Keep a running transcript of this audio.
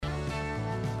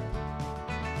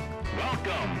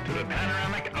Welcome to the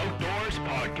Panoramic Outdoors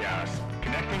Podcast,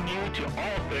 connecting you to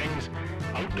all things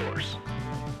outdoors.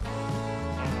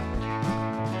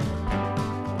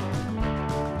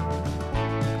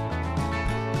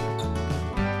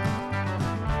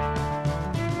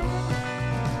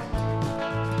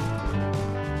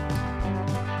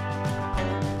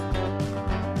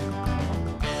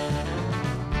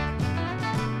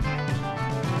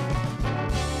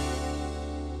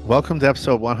 Welcome to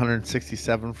episode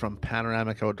 167 from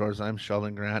Panoramic Outdoors. I'm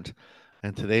Sheldon Grant,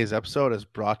 and today's episode is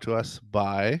brought to us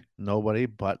by nobody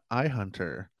but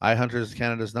iHunter. iHunter is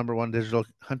Canada's #1 digital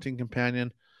hunting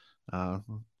companion,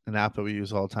 an app that we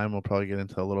use all the time. We'll probably get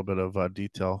into a little bit of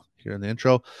detail here in the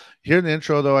intro. Here in the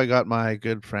intro, though, I got my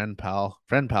good friend pal,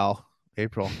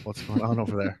 April. What's going on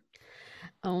over there?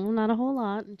 Oh, not a whole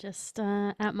lot. Just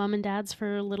at mom and dad's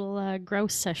for a little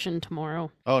grouse session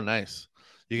tomorrow. Oh, nice.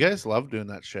 You guys love doing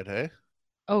that shit, hey?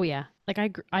 Oh yeah, like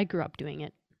I grew up doing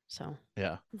it, so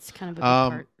Yeah. it's kind of a big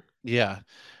part. Yeah.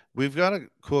 We've got a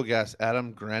cool guest,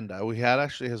 Adam Grenda. We had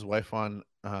actually his wife on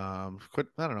I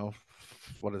don't know,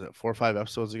 what is it, 4 or 5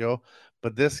 episodes ago.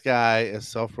 But this guy is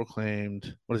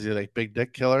self-proclaimed, what is he, like big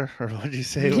dick killer? Or what did you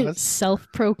say it was?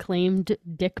 Self-proclaimed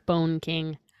dick bone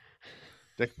king.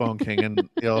 Dick Bone King, and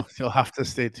you'll have to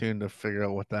stay tuned to figure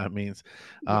out what that means.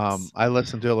 Yes. I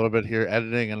listened to a little bit here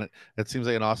editing, and it seems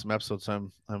like an awesome episode.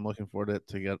 So I'm looking forward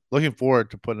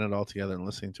to putting it all together and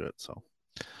listening to it. So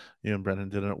you and Brennan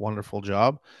did a wonderful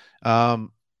job.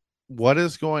 What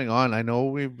is going on? I know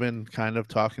we've been kind of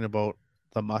talking about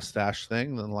the mustache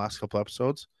thing in the last couple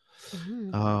episodes.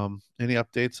 Any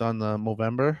updates on the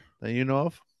Movember that you know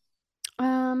of?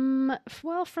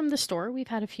 Well, from the store, we've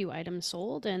had a few items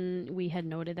sold, and we had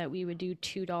noted that we would do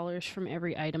 $2 from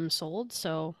every item sold.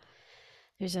 So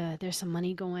there's some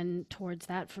money going towards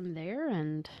that from there,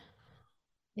 and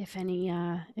if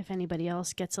anybody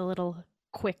else gets a little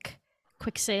quick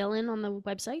sale in on the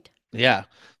website. Yeah,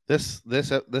 this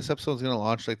episode is going to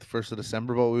launch like the 1st of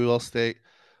December, but we will stay.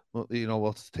 Well,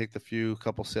 we'll take the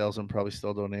couple sales and probably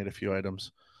still donate a few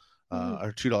items,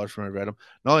 or $2 from every item.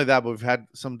 Not only that, but we've had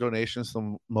some donations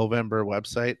from Movember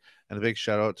website, and a big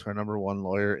shout out to our #1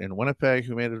 lawyer in Winnipeg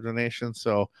who made a donation.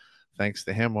 So thanks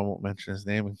to him. I won't mention his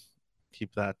name and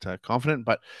keep that confident,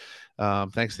 but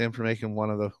thanks to him for making one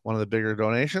of the bigger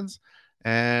donations.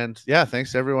 And yeah,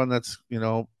 thanks to everyone that's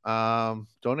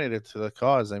donated to the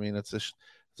cause. I mean, it's a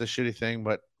shitty thing,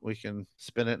 but we can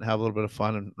spin it and have a little bit of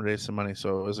fun and raise some money.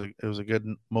 So it was a good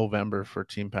Movember for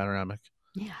Team Panoramic.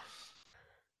 Yeah.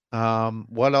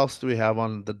 What else do we have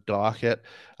on the docket?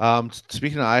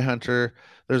 Speaking of iHunter,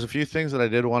 there's a few things that I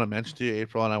did want to mention to you,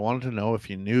 April, and I wanted to know if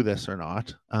you knew this or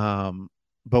not.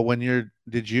 But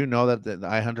did you know that the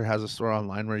iHunter has a store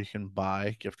online where you can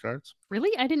buy gift cards?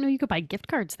 Really? I didn't know you could buy gift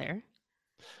cards there.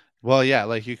 Well, yeah,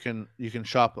 like you can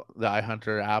shop the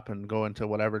iHunter app and go into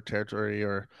whatever territory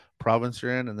or province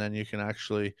you're in, and then you can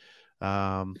actually,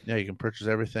 you can purchase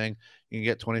everything. You can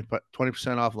get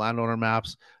 20% off landowner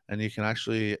maps, and you can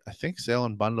actually, I think, sale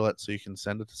and bundle it so you can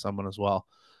send it to someone as well.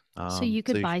 So you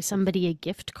could buy somebody a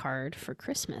gift card for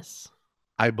Christmas.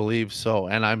 I believe so,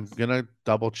 and I'm gonna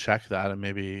double check that and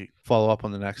maybe follow up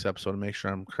on the next episode and make sure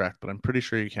I'm correct. But I'm pretty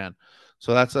sure you can.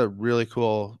 So that's a really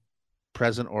cool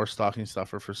present or stocking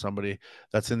stuffer for somebody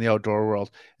that's in the outdoor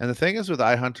world. And the thing is with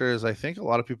iHunter is I think a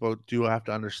lot of people do have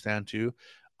to understand too,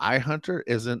 iHunter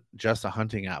isn't just a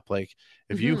hunting app. Like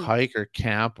if you hike or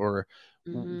camp or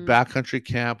backcountry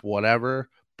camp, whatever,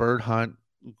 bird hunt,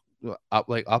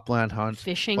 upland hunt,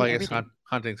 fishing, well, I guess everything.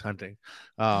 hunting's hunting.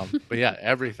 But yeah,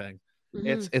 everything.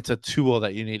 It's a tool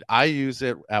that you need. I use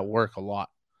it at work a lot.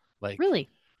 Like really?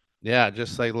 Yeah,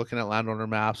 just like looking at landowner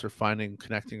maps or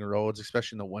connecting roads,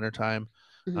 especially in the wintertime.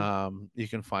 You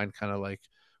can find kind of like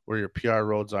where your PR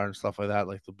roads are and stuff like that,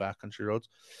 like the backcountry roads.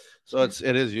 So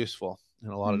it is useful in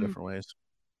a lot of different ways.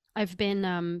 I've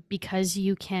been because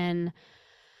you can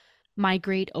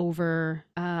migrate over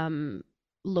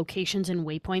locations and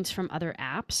waypoints from other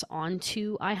apps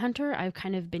onto iHunter. I've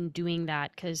kind of been doing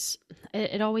that because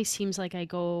it always seems like I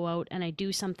go out and I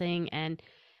do something and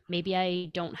maybe I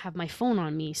don't have my phone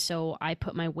on me, so I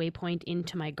put my waypoint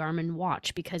into my Garmin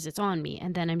watch because it's on me,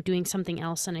 and then I'm doing something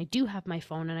else and I do have my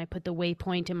phone and I put the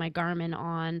waypoint in my Garmin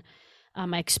on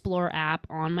my Explore app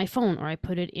on my phone, or I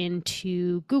put it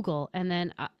into Google, and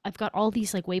then I've got all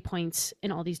these like waypoints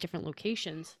in all these different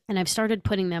locations, and I've started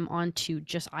putting them onto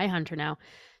just iHunter now.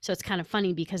 So it's kind of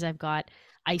funny because I've got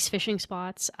ice fishing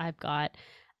spots, I've got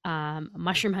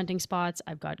mushroom hunting spots,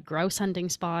 I've got grouse hunting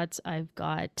spots, I've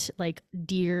got like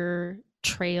deer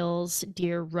trails,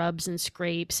 deer rubs and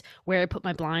scrapes, where I put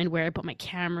my blind, where I put my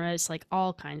cameras, like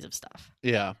all kinds of stuff.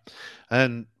 Yeah.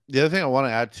 And The other thing I want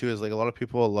to add too is like a lot of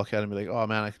people will look at it and be like, "Oh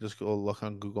man, I can just go look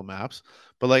on Google Maps."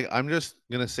 But like, I'm just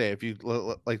gonna say, if you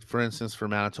like, for instance, for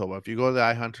Manitoba, if you go to the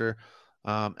iHunter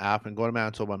app and go to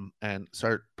Manitoba and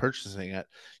start purchasing it,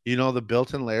 you know the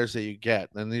built-in layers that you get,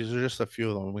 and these are just a few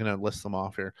of them. I'm gonna list them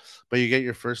off here, but you get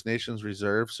your First Nations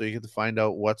reserve, so you get to find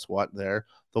out what's what there.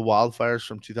 The wildfires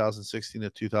from 2016 to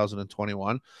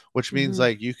 2021, which means Mm-hmm.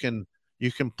 like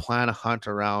you can plan a hunt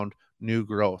around new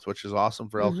growth, which is awesome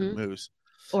for elk and Mm-hmm. moose.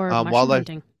 Or mushroom Wildlife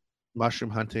hunting.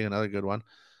 mushroom hunting, another good one.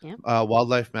 Yeah.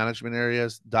 Wildlife management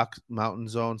areas, duck mountain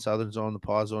zone, southern zone, the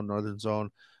paw zone, northern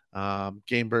zone,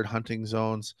 game bird hunting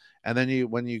zones. And then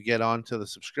when you get onto the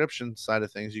subscription side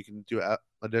of things, you can do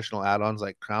additional add-ons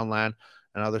like crown land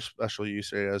and other special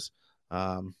use areas.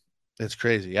 Um, it's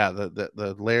crazy. Yeah,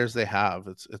 the layers they have,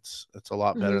 it's a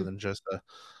lot better Mm-hmm. than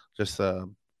just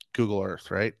Google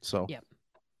Earth, right? So Yep.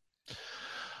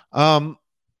 um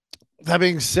that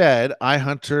being said,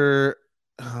 iHunter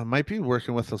might be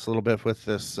working with us a little bit with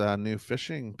this new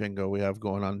fishing bingo we have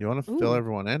going on. Do you want to fill Ooh.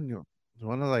 everyone in? You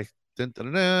want to like dun, dun,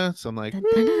 dun, dun, some like Dun,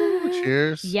 dun, woo, dun.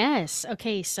 cheers? Yes.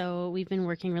 Okay. So we've been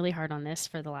working really hard on this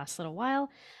for the last little while.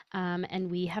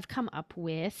 And we have come up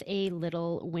with a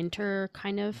little winter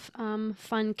kind of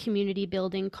fun community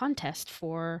building contest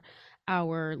for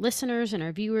our listeners and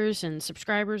our viewers and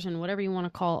subscribers and whatever you want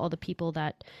to call all the people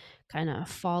that kind of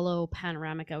follow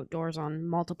Panoramic Outdoors on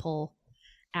multiple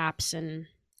apps and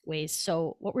ways.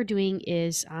 So what we're doing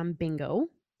is bingo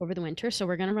over the winter. So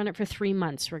we're going to run it for 3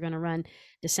 months. We're going to run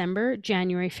December,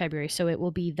 January, February. So it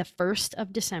will be the 1st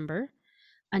of December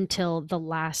until the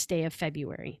last day of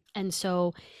February. And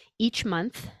so each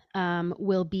month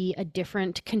will be a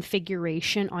different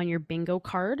configuration on your bingo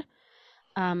card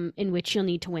in which you'll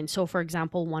need to win. So, for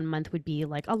example, 1 month would be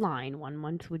like a line, 1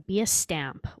 month would be a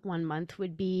stamp, 1 month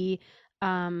would be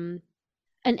an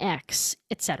X, An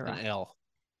etc. L.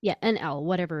 Yeah, an L,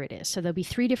 whatever it is. So there'll be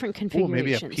 3 different Oh,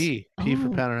 maybe a configurations. P. P for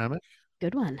Oh, panoramic.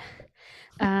 good one.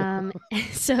 Um,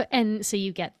 so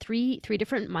you get three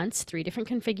different months, 3 different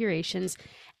configurations,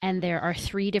 and there are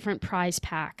 3 different prize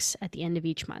packs at the end of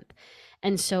each month.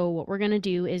 And so what we're going to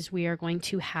do is we are going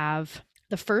to have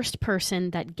the first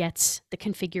person that gets the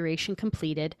configuration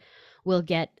completed will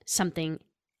get something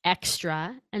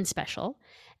extra and special,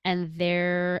 and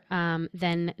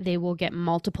then they will get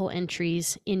multiple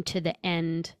entries into the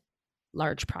end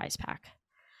large prize pack.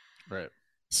 Right.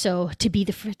 So to be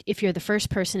if you're the first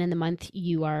person in the month,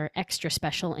 you are extra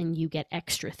special and you get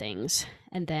extra things,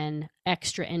 and then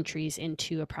extra entries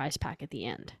into a prize pack at the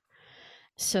end.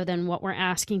 So then what we're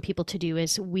asking people to do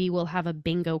is we will have a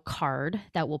bingo card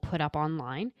that we'll put up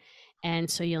online, and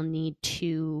so you'll need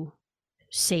to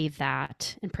save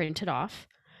that and print it off,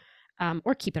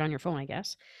 or keep it on your phone, I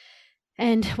guess.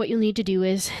 And what you'll need to do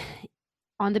is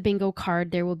on the bingo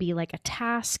card, there will be like a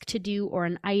task to do or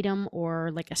an item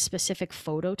or like a specific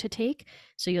photo to take.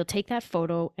 So you'll take that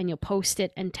photo and you'll post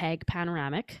it and tag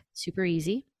Panoramic. Super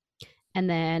easy. And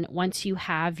then once you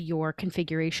have your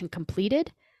configuration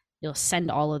completed, you'll send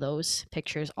all of those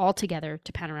pictures all together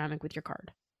to Panoramic with your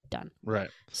card. Done. Right.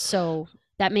 So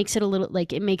that makes it a little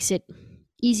like it makes it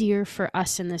easier for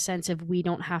us in the sense of we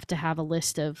don't have to have a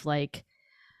list of like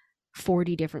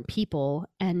 40 different people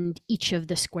and each of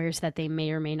the squares that they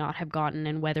may or may not have gotten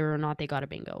and whether or not they got a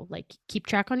bingo. Like keep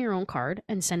track on your own card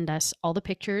and send us all the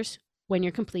pictures when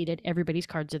you're completed. Everybody's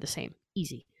cards are the same.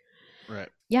 Easy. Right.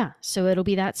 Yeah, so it'll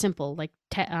be that simple, like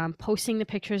posting the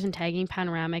pictures and tagging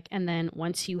Panoramic, and then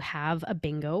once you have a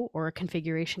bingo or a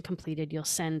configuration completed, you'll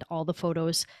send all the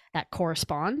photos that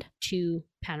correspond to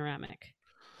Panoramic.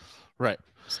 Right.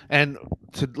 And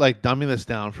to like dummy this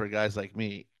down for guys like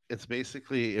me, it's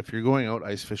basically if you're going out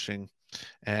ice fishing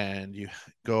and you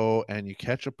go and you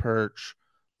catch a perch,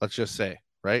 let's just say,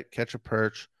 right? Catch a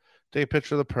perch, take a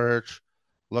picture of the perch,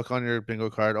 look on your bingo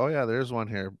card. Oh yeah, there's one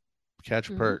here. Catch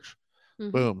a perch.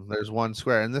 Boom, there's one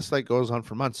square. And this like goes on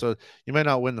for months. So you might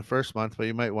not win the first month, but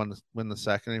you might win the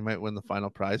second, you might win the final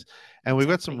prize. And we've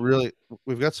got some really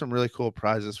cool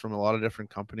prizes from a lot of different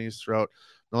companies throughout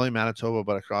not only Manitoba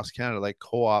but across Canada. Like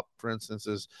Co-op, for instance,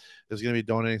 is going to be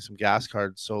donating some gas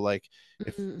cards. So like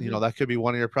if you know that could be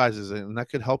one of your prizes and that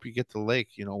could help you get to the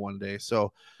lake, you know, one day.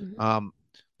 So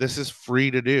this is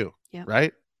free to do,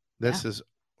 right? This is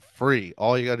free.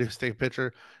 All you gotta do is take a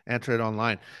picture, enter it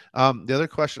online. The other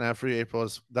question I have for you, April,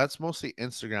 is that's mostly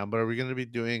Instagram, but are we going to be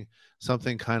doing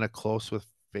something kind of close with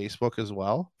Facebook as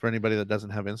well for anybody that doesn't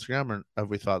have Instagram, or have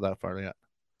we thought that far yet?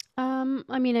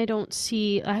 I mean, I don't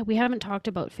see. We haven't talked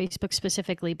about Facebook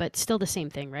specifically, but still the same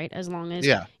thing, right? As long as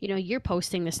you know you're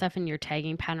posting the stuff and you're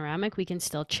tagging Panoramic, we can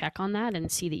still check on that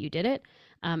and see that you did it.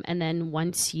 And then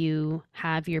once you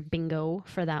have your bingo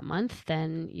for that month,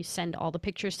 then you send all the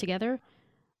pictures together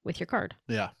with your card.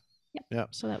 Yeah. Yep. Yeah.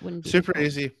 So that wouldn't be Super difficult.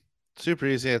 easy. Super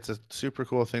easy. It's a super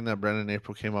cool thing that Brennan and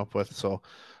April came up with. So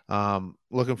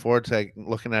looking forward to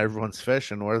looking at everyone's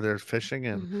fish and where they're fishing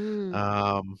and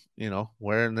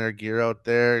wearing their gear out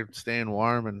there, staying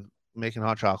warm and making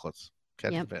hot chocolates,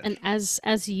 catching Yep. fish. And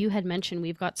as you had mentioned,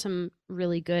 we've got some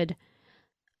really good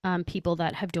people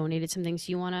that have donated some things.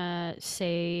 You want to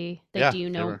say, like, Yeah, do you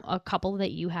they know were. a couple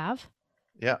that you have?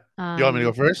 Yeah. You want me to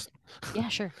go first? Yeah,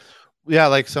 sure. Yeah,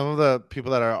 like some of the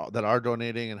people that are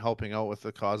donating and helping out with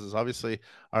the causes, obviously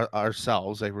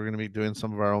ourselves, like we're going to be doing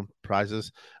some of our own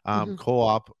prizes. Mhm.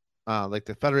 Co-op, like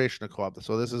the Federation of Co-op.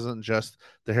 So this isn't just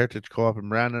the Heritage Co-op in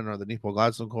Brandon or the Neeple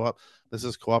Gladstone Co-op. This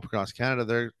is Co-op across Canada.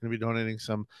 They're going to be donating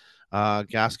some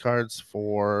gas cards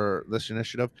for this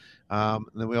initiative. And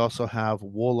then we also have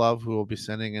Wool Love, who will be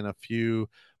sending in a few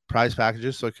prize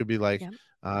packages. So it could be like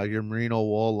Yep. your merino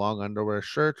wool long underwear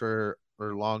shirt or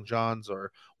long johns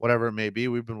or whatever it may be.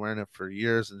 We've been wearing it for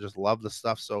years and just love the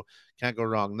stuff. So can't go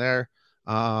wrong there.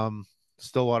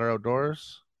 Stillwater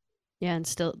Outdoors. Yeah, and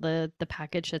still the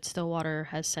package that Stillwater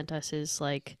has sent us is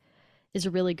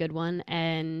a really good one,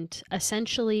 and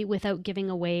essentially without giving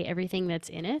away everything that's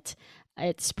in it,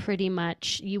 it's pretty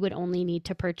much you would only need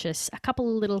to purchase a couple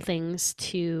of little things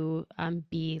to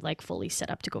be like fully set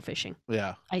up to go fishing,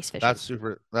 Yeah, ice fishing.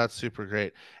 that's super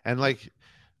great. And like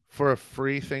for a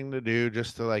free thing to do,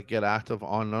 just to like get active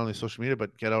on not only social media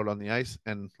but get out on the ice,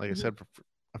 and like I Mhm. said, for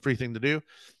a free thing to do,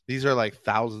 these are like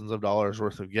thousands of dollars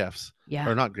worth of gifts, Yeah,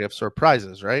 or not gifts, or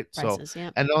prizes, right? So, prices.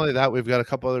 Yeah. and not only that, we've got a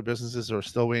couple other businesses that we're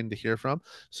still waiting to hear from.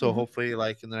 So Hmm. hopefully,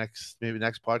 like in the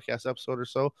next podcast episode or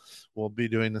so, we'll be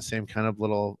doing the same kind of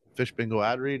little fish bingo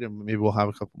ad read, and maybe we'll have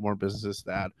a couple more businesses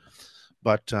to add.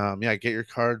 But yeah, get your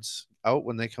cards out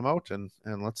when they come out, and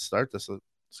let's start this.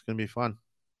 It's gonna be fun.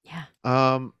 Yeah.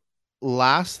 Um,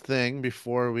 Last thing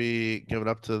before we give it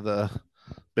up to the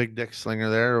big dick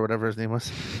slinger there or whatever his name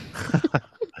was.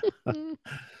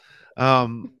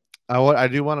 um, I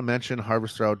do want to mention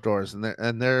Harvester Outdoors, and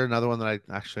they're another one that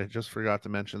I just forgot to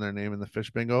mention their name in the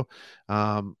fish bingo.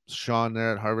 Sean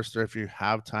there at Harvester. If you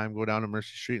have time, go down to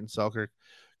Mercy Street in Selkirk,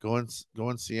 go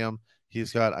and see him.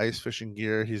 He's got ice fishing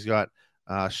gear. He's got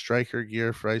striker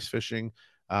gear for ice fishing.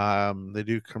 They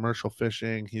do commercial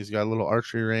fishing. He's got a little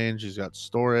archery range. He's got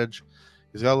storage.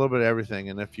 He's got a little bit of everything.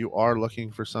 And if you are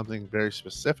looking for something very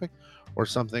specific or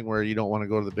something where you don't want to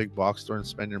go to the big box store and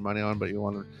spend your money on, but you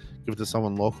want to give it to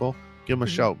someone local, give him a Mhm.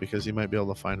 shout because he might be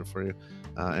able to find it for you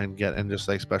and just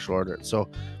like special order it. So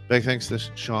big thanks to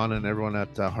Sean and everyone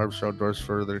at Harvester Outdoors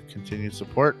for their continued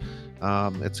support.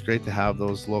 It's great to have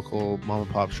those local mom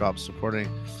and pop shops supporting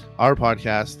our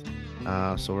podcast.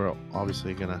 So we're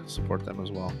obviously going to support them as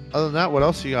well. Other than that, what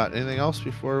else you got? Anything else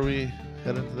before we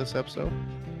head into this episode?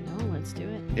 No, let's do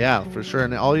it. Yeah, for sure.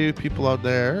 And all you people out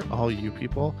there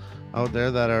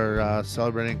that are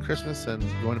celebrating Christmas and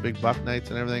going to big buck nights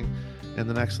and everything in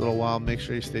the next little while, make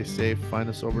sure you stay safe. Find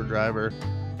a sober driver.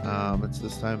 It's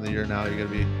this time of the year now. You're going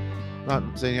to be,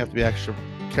 not saying you have to be extra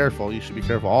careful. You should be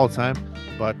careful all the time.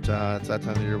 But it's that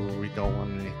time of the year where we don't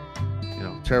want any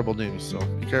terrible news. So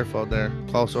be careful out there.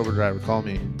 Call a sober driver. Call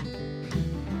me.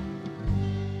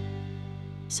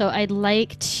 So I'd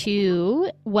like to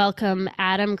welcome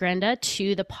Adam Grenda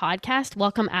to the podcast.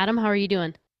 Welcome, Adam. How are you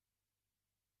doing?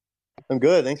 I'm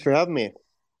good. Thanks for having me.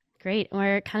 Great.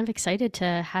 We're kind of excited to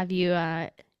have you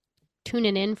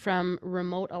tuning in from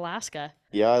remote Alaska.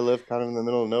 Yeah, I live kind of in the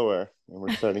middle of nowhere, and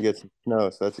we're starting to get some snow,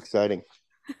 so that's exciting.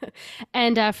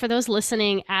 And for those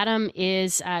listening, Adam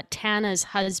is Tana's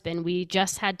husband. We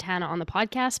just had Tana on the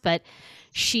podcast, but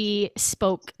she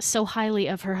spoke so highly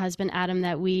of her husband, Adam,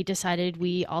 that we decided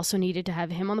we also needed to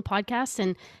have him on the podcast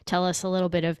and tell us a little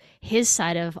bit of his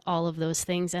side of all of those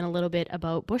things and a little bit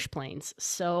about bush planes.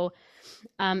 So,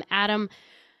 Adam,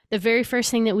 the very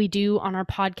first thing that we do on our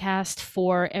podcast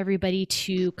for everybody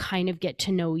to kind of get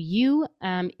to know you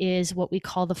is what we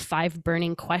call the 5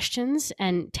 burning questions.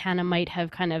 And Tana might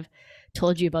have kind of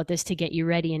told you about this to get you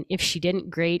ready. And if she didn't,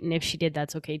 great. And if she did,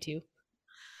 that's okay too.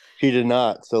 She did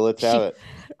not, so let's have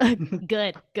it.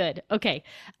 Good. Okay.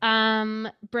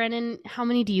 Brennan, how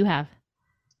many do you have?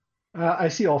 I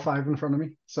see all 5 in front of me,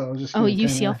 so I was just. Oh, you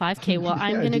see all 5? Okay. Well, Yeah,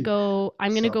 I'm I gonna do. go.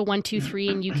 I'm gonna So- go 1, 2, 3,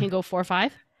 and you can go 4,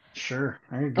 5. Sure.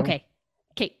 There you go. Okay.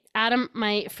 Adam,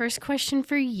 my first question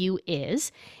for you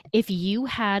is, if you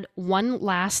had one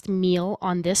last meal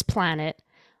on this planet,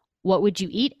 what would you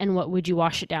eat and what would you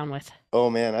wash it down with? Oh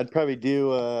man, I'd probably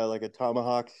do like a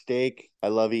tomahawk steak. I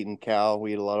love eating cow.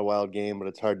 We eat a lot of wild game, but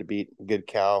it's hard to beat a good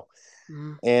cow.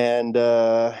 Mm. And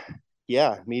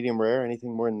yeah, medium rare.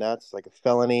 Anything more than that's like a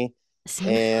felony.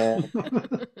 Same.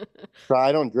 And so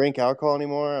I don't drink alcohol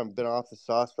anymore. I've been off the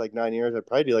sauce for like 9 years. I'd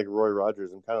probably do like Roy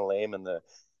Rogers. I'm kind of lame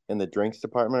in the drinks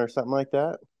department or something like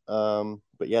that.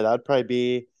 But yeah, that'd probably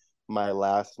be my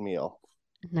last meal.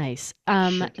 Nice. Shit,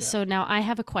 yeah. So now I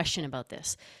have a question about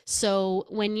this. So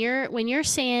when you're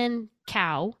saying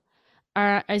cow,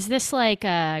 is this like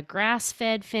a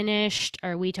grass-fed finished?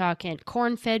 Are we talking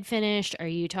corn-fed finished? Are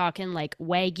you talking like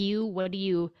Wagyu? What do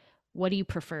you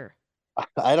prefer?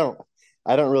 I don't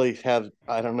I don't really have,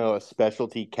 I don't know, a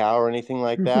specialty cow or anything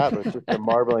like that, but it's just the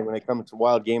marbling when it comes to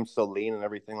wild game, so lean and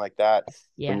everything like that.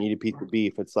 Yeah. When you eat a piece of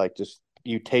beef, it's like just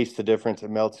you taste the difference. It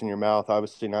melts in your mouth.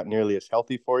 Obviously, not nearly as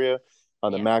healthy for you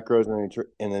on the Yeah. macros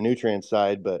and the nutrient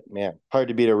side, but man, hard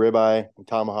to beat a ribeye and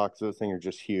tomahawks. Those things are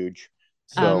just huge.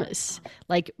 So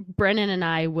Like Brennan and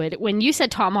I would, when you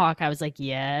said tomahawk, I was like,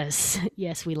 yes,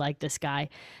 yes, we like this guy.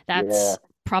 yeah, That's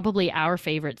probably our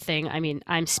favorite thing. I mean,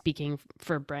 I'm speaking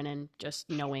for Brennan, just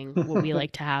knowing what we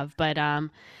like to have, but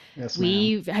Yes, ma'am.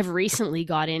 we have recently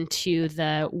got into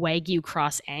the Wagyu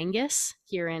Cross Angus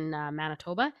here in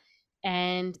Manitoba,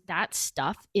 and that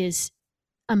stuff is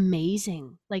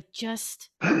amazing. Like, just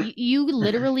you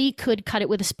literally could cut it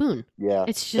with a spoon. yeah,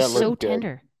 It's that just so looks good.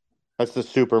 tender. That's the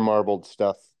super marbled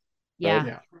stuff. Yeah.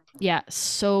 Yeah. Yeah,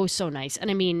 so nice.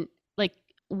 And I mean, like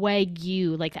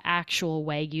Wagyu, like the actual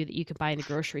Wagyu that you can buy in the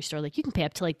grocery store, like you can pay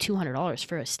up to like $200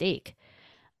 for a steak.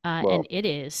 Well, And it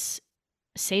is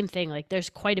same thing. Like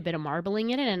there's quite a bit of marbling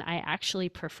in it, and I actually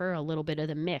prefer a little bit of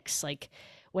the mix. Like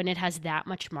when it has that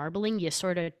much marbling, you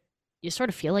sort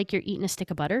of feel like you're eating a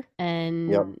stick of butter. yep.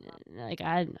 And like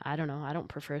I don't know, I don't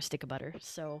prefer a stick of butter.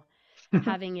 So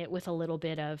having it with a little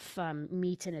bit of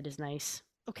meat in it is nice.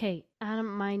 Okay,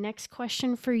 Adam, my next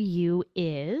question for you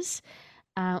is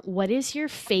what is your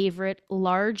favorite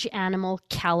large animal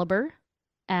caliber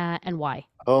and why?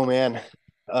 Oh man,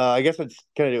 I guess I'd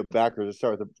kind of do it backwards. Let's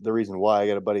start with the reason why. I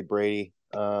got a buddy Brady.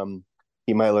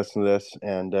 He might listen to this,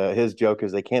 and his joke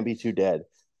is they can't be too dead.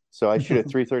 So I shoot a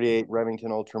 338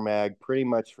 Remington Ultra Mag pretty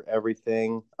much for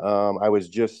everything. I was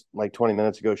just like 20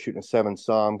 minutes ago shooting a 7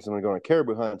 SOM because I'm gonna go on a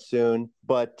caribou hunt soon.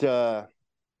 But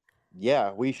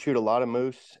yeah, we shoot a lot of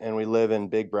moose, and we live in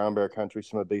big brown bear country,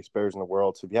 some of the biggest bears in the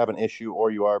world. So if you have an issue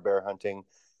or you are bear hunting,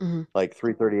 Hmm. like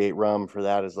 338 rum for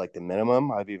that is like the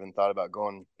minimum. I've even thought about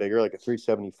going bigger, like a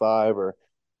 375, or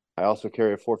I also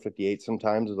carry a 458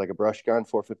 sometimes as like a brush gun,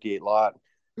 458 lot.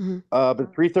 Hmm.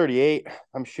 But 338,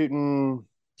 I'm shooting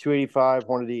 285,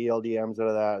 one of the ELDMs out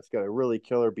of that. It's got a really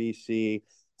killer BC.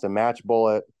 It's a match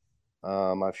bullet.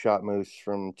 I've shot moose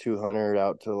from 200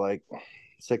 out to like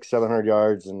 600-700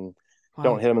 yards and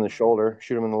don't Wow. hit them in the shoulder,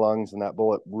 shoot them in the lungs, and that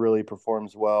bullet really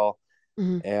performs well.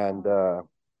 Hmm. And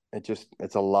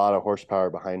it's a lot of horsepower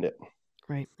behind it.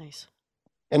 Right. Nice.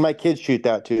 And my kids shoot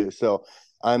that too. So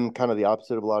I'm kind of the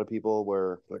opposite of a lot of people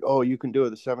where like, oh, you can do it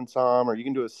with a 7 SOM, or you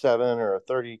can do a 7 or a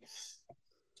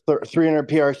 300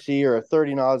 PRC or a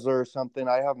 30 nozzler or something.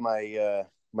 I have my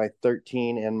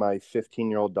 13 and my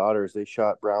 15-year-old daughters. They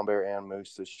shot brown bear and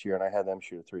moose this year, and I had them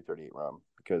shoot a 338 rum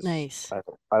because Nice. I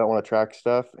don't want to track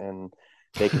stuff, and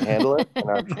they can handle it.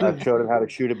 And I've showed them how to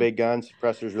shoot a big gun.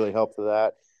 Suppressors really help with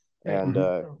that. And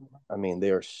I mean,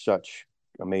 they are such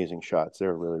amazing shots.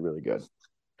 They're really, really good.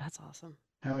 That's awesome.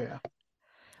 Hell yeah.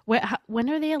 When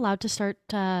are they allowed to start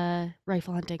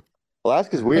rifle hunting?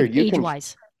 Alaska's weird. Like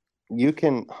age-wise? You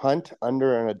can hunt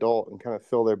under an adult and kind of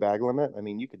fill their bag limit. I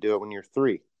mean, you could do it when you're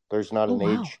 3. There's not Oh, an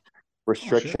wow. age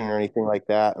restriction or anything like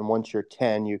that. And once you're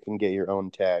 10, you can get your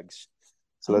own tags.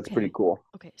 So that's pretty Okay. cool.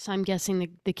 Okay, so I'm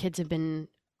guessing the kids have been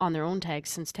on their own tags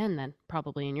since 10 then,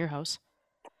 probably in your house.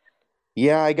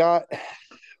 Yeah, I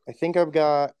think I've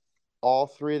got all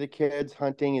 3 of the kids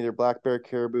hunting either black bear,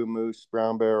 caribou, moose,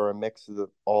 brown bear, or a mix of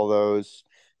all those.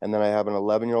 And then I have an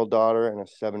 11-year-old daughter and a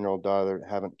 7-year-old daughter that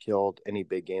haven't killed any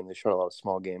big game. They shot a lot of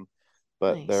small game,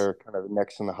 but Nice. they're kind of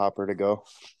next in the hopper to go.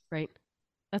 Right.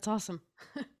 That's awesome.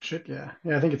 Shit, yeah.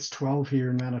 Yeah, I think it's 12 here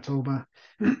in Manitoba.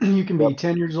 You can be Yep.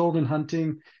 10 years old and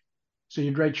hunting. So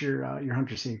you'd write your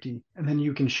hunter safety, and then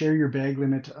you can share your bag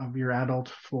limit of your adult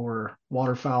for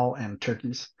waterfowl and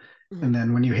turkeys. Mhm. And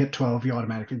then when you hit 12, you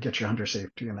automatically get your hunter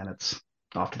safety, and then it's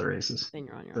off to the races Then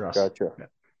you're on your for own. us. Gotcha. Yeah.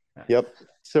 Yeah. Yep.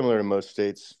 Similar to most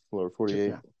states, lower 48.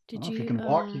 Yeah. Did Well, if you you can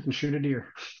walk, you can shoot a deer.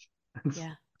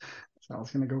 yeah. That's how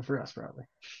it's gonna go for us, probably.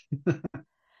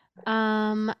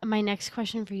 My next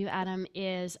question for you, Adam,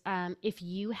 is if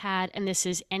you had, and this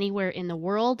is anywhere in the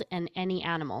world and any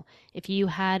animal, if you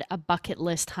had a bucket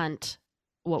list hunt,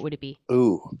 what would it be?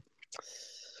 Ooh.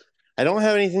 I don't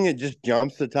have anything that just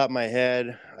jumps to the top of my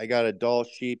head. I got a Dall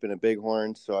sheep and a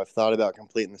bighorn, so I've thought about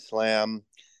completing the slam.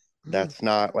 That's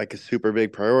not like a super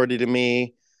big priority to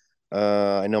me.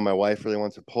 I know my wife really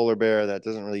wants a polar bear. That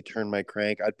doesn't really turn my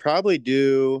crank. I'd probably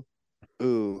do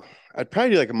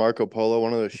like a Marco Polo.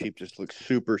 One of those sheep just looks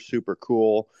super, super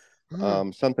cool.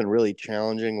 Something really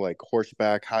challenging like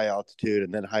horseback, high altitude,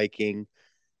 and then hiking.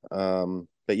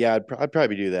 But yeah, I'd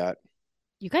probably do that.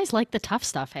 You guys like the tough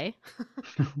stuff, hey?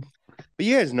 But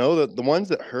you guys know that the ones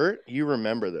that hurt, you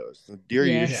remember those. The deer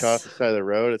you just shot off Yes. the side of the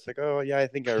road, it's like, oh yeah, I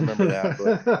think I remember that.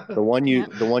 But the one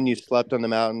you slept on the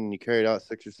mountain and you carried out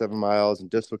 6 or 7 miles and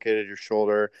dislocated your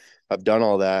shoulder. I've done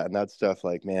all that, and that stuff,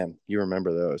 like, man, you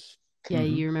remember those. Yeah,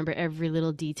 you remember every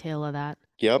little detail of that.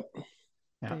 Yep.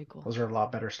 Yeah, Very cool. those are a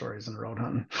lot better stories than road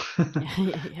hunting.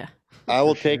 Yeah. I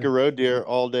will For take a sure. road deer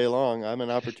all day long. I'm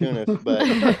an opportunist, but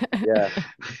yeah,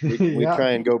 we Yeah,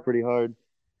 try and go pretty hard.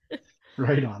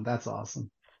 right on. That's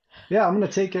awesome. Yeah, I'm going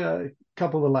to take a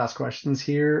couple of last questions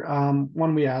here.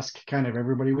 One we ask kind of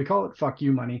everybody. We call it "fuck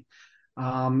you money."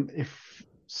 If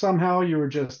somehow you were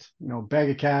just, bag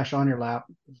of cash on your lap,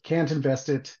 you can't invest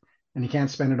it, and you can't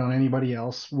spend it on anybody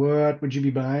else, what would you be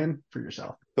buying for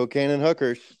yourself? Cocaine and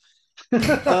hookers. Are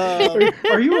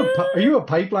you a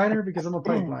pipeliner? Because I'm a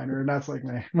pipeliner, and that's like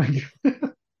my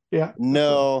yeah.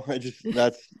 No, that's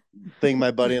the thing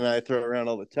my buddy and I throw around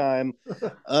all the time.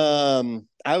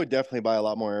 I would definitely buy a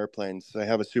lot more airplanes. I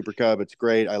have a Super Cub. It's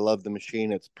great. I love the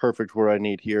machine. It's perfect for what I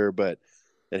need here, but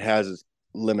it has its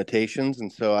limitations.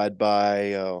 And so I'd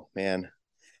probably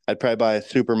buy a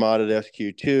super modded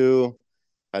SQ2.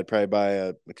 I'd probably buy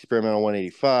a experimental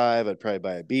 185. I'd probably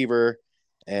buy a Beaver,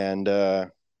 and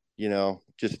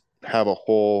just have a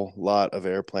whole lot of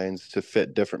airplanes to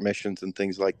fit different missions and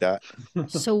things like that.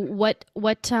 So what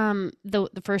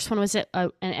the first one was it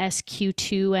an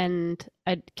SQ2, and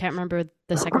I can't remember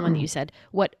the second one that you said.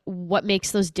 What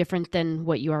makes those different than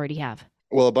what you already have?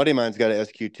 Well, a buddy of mine's got an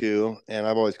SQ2, and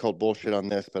I've always called bullshit on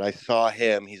this, but I saw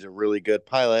him. He's a really good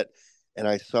pilot, and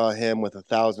I saw him with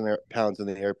 1,000 pounds in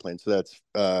the airplane. So that's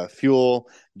fuel,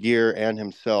 gear, and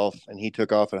himself, and he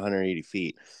took off at 180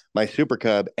 feet. My Super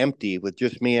Cub, empty with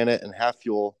just me in it and half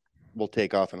fuel, will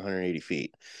take off at 180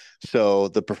 feet. So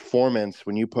the performance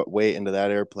when you put weight into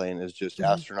that airplane is just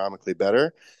astronomically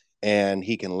better. And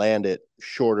he can land it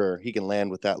shorter. He can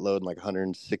land with that load in like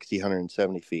 160,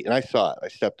 170 feet. And I saw it. I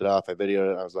stepped it off. I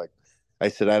videoed it. I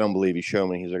said, I don't believe you. Show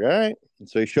me. He's like, all right. And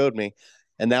so he showed me.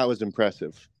 And that was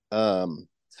impressive.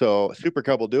 So Super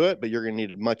Cub will do it, but you're going to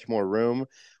need much more room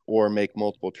or make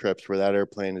multiple trips where that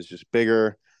airplane is just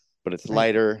bigger, but it's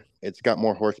lighter. It's got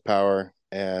more horsepower,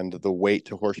 and the weight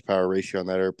to horsepower ratio on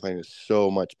that airplane is so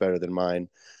much better than mine.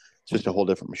 It's just a whole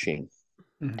different machine.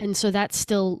 And so that's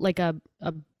still like a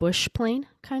bush plane,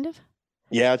 kind of?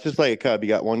 Yeah, it's just like a Cub. You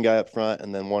got one guy up front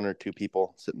and then one or two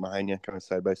people sitting behind you, kind of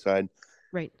side by side.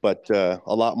 Right. But a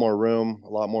lot more room, a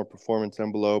lot more performance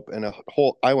envelope, and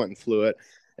I went and flew it,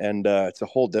 and it's a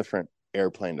whole different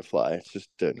airplane to fly. It's just,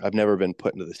 I've never been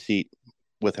put into the seat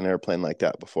with an airplane like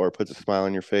that before. It puts a smile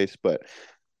on your face, but I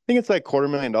think it's like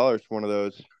 $250,000 for one of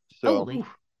those. So, Holy.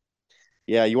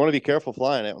 yeah, you want to be careful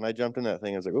flying it. When I jumped in that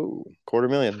thing, I was like, ooh,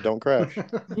 $250,000, don't crash.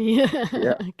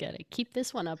 Yeah. Gotta keep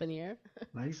this one up in the air.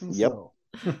 Nice and Yep. slow.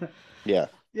 Yeah.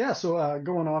 Yeah, so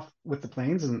going off with the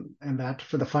planes and that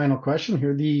for the final question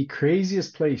here, the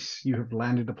craziest place you have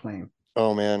landed a plane.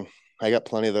 Oh man, I got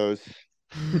plenty of those.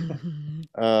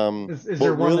 Is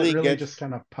there one that really just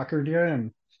kind of puckered you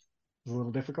and was a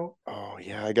little difficult? Oh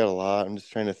yeah, I got a lot. I'm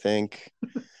just trying to think.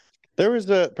 There was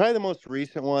probably the most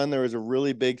recent one. There was a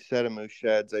really big set of moose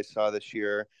sheds I saw this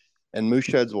year, and moose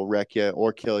sheds will wreck you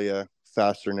or kill you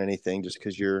faster than anything, just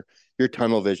because your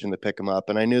tunnel vision to pick them up.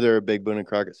 And I knew they were a big Boone and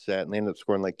Crockett set, and they ended up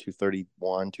scoring like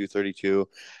 231, 232,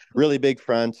 really big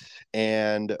fronts.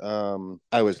 And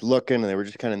I was looking, and they were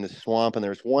just kind of in this swamp, and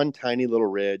there was one tiny little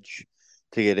ridge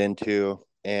to get into,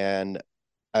 and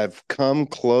I've come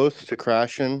close to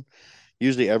crashing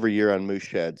usually every year on moose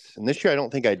sheds. And this year I don't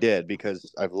think I did,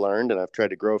 because I've learned and I've tried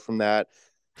to grow from that.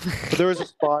 But there was a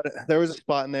spot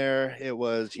in there. It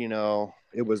was,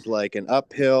 it was like an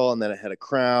uphill, and then it had a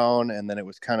crown, and then it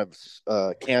was kind of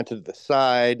canted to the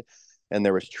side, and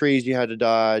there was trees you had to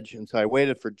dodge. And so I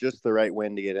waited for just the right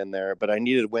wind to get in there, but I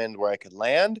needed wind where I could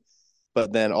land,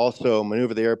 but then also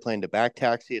maneuver the airplane to back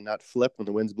taxi and not flip when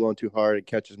the wind's blowing too hard. It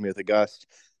catches me with a gust,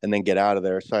 and then get out of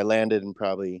there. So I landed in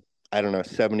probably, I don't know,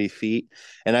 70 feet.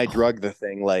 And I drug the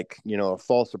thing like, a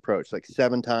false approach, like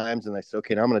 7 times. And I said,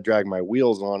 okay, now I'm going to drag my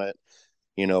wheels on it,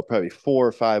 probably 4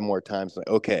 or 5 more times. Like,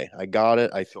 okay, I got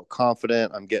it. I feel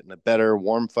confident. I'm getting a better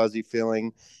warm, fuzzy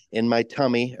feeling in my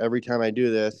tummy every time I do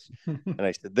this. And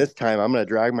I said, this time I'm going to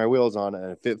drag my wheels on it.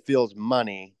 And if it feels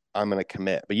money, I'm going to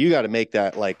commit. But you got to make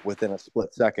that like within a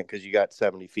split second, because you got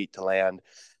 70 feet to land.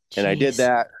 And I did Jeez.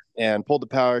 that and pulled the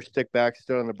power stick back,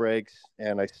 stood on the brakes,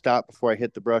 and I stopped before I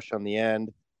hit the brush on the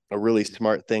end. A really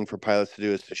smart thing for pilots to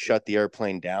do is to shut the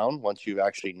airplane down once you've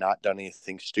actually not done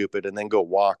anything stupid, and then go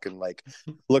walk and like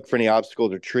look for any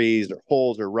obstacles or trees or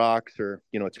holes or rocks or,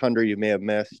 you know, tundra you may have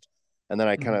missed. And then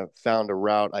I kind of found a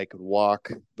route I could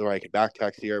walk where I could back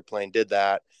taxi the airplane, did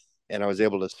that. And I was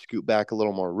able to scoot back a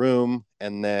little more room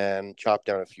and then chop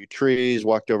down a few trees,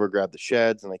 walked over, grabbed the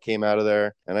sheds, and I came out of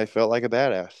there and I felt like a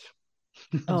badass.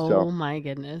 So Oh my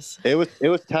goodness. it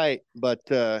was tight, but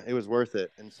it was worth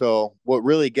it. And so what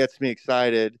really gets me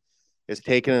excited is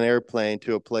taking an airplane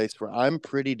to a place where I'm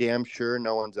pretty damn sure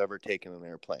no one's ever taken an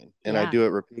airplane. And Yeah.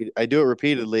 I do it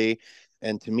repeatedly.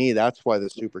 And to me, that's why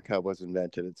the Super Cub was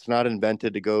invented. It's not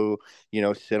invented to go, you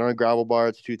know, sit on a gravel bar.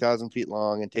 It's 2,000 feet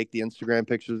long and take the Instagram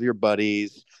pictures with your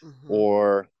buddies,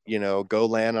 or, you know, go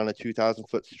land on a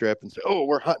 2,000-foot strip and say, oh,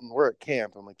 we're hunting, we're at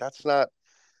camp. I'm like,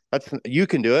 you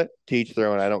can do it, to each their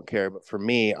own. I don't care. But for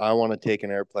me, I want to take an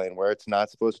airplane where it's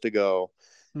not supposed to go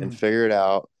and figure it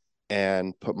out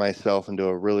and put myself into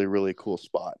a really, really cool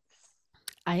spot.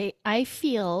 I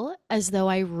feel as though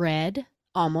I read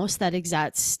almost that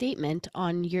exact statement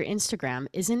on your Instagram.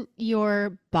 Isn't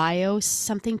your bio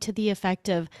something to the effect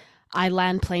of I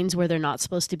land planes where they're not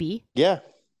supposed to be? Yeah,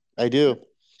 I do.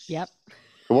 Yep.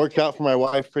 It worked out for my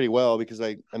wife pretty well because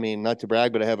I mean, not to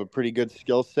brag, but I have a pretty good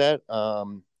skill set.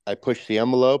 I push the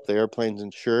envelope, the airplane's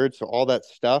insured, so all that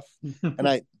stuff. And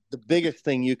the biggest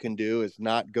thing you can do is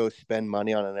not go spend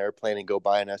money on an airplane and go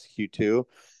buy an SQ2.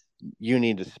 You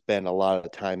need to spend a lot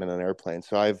of time in an airplane.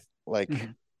 So I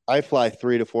fly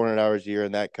 300 to 400 hours a year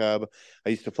in that Cub. I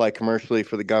used to fly commercially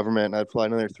for the government, and I'd fly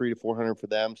another 300 to 400 for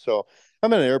them. So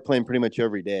I'm in an airplane pretty much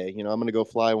every day. You know, I'm going to go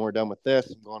fly when we're done with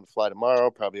this. I'm going to fly tomorrow,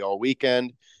 probably all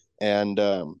weekend. And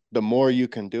the more you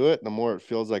can do it, the more it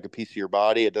feels like a piece of your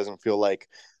body. It doesn't feel like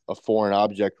a foreign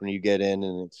object when you get in,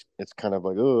 and it's kind of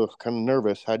like, oh, kind of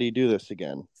nervous. How do you do this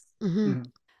again? I'm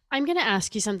going to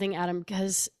ask you something, Adam,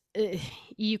 because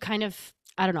you kind of,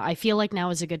 I don't know, I feel like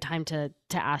now is a good time to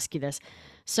ask you this.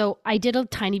 So I did a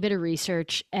tiny bit of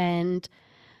research and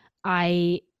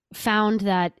I found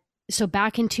that, so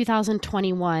back in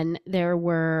 2021, there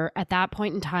were, at that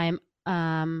point in time,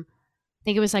 I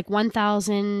think it was like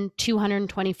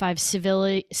 1,225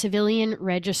 civilian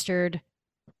registered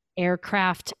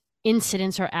aircraft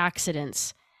incidents or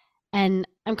accidents. And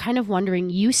I'm kind of wondering,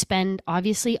 you spend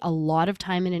obviously a lot of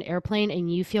time in an airplane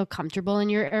and you feel comfortable in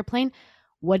your airplane.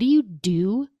 What do you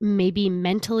do, maybe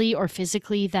mentally or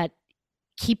physically, that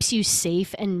keeps you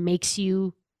safe and makes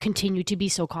you continue to be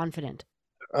so confident?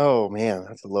 Oh man,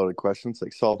 that's a loaded question. It's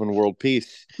like solving world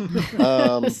peace.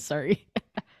 Sorry.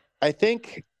 I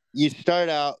think you start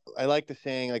out, I like the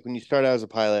saying, like when you start out as a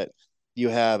pilot, you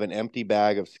have an empty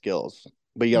bag of skills,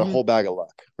 but you got a whole bag of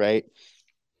luck, right?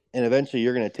 And eventually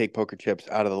you're going to take poker chips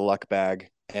out of the luck bag,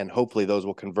 and hopefully those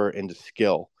will convert into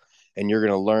skill. And you're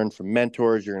going to learn from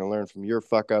mentors, you're going to learn from your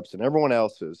fuck ups and everyone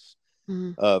else's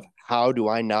of how do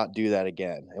I not do that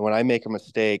again? And when I make a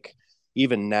mistake,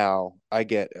 even now,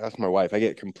 that's my wife, I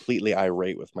get completely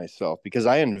irate with myself because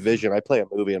I play a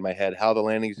movie in my head, how the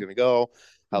landing is going to go,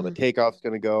 how the takeoff's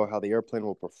going to go, how the airplane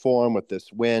will perform with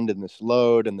this wind and this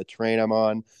load and the terrain I'm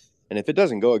on. And if it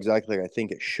doesn't go exactly like I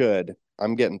think it should,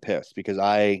 I'm getting pissed because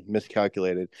I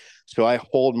miscalculated. So I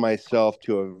hold myself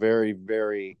to a very,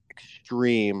 very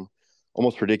extreme,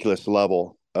 almost ridiculous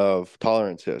level of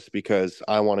tolerances because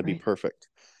I want to be perfect.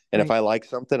 And if I like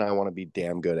something, I want to be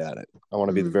damn good at it. I want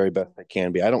to be the very best I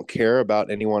can be. I don't care about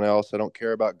anyone else. I don't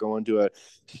care about going to a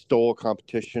stole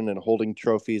competition and holding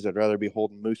trophies. I'd rather be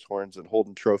holding moose horns than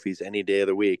holding trophies any day of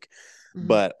the week.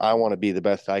 But I want to be the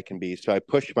best I can be. So I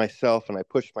push myself and I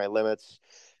push my limits.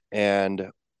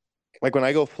 And like when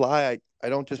I go fly, I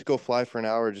don't just go fly for an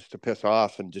hour just to piss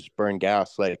off and just burn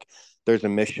gas. Like there's a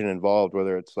mission involved,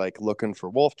 whether it's like looking for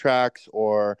wolf tracks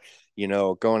or, you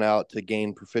know, going out to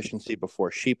gain proficiency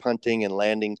before sheep hunting and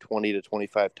landing 20 to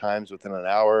 25 times within an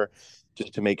hour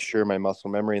just to make sure my muscle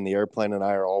memory and the airplane and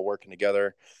I are all working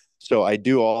together. So I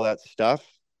do all that stuff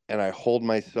and I hold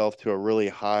myself to a really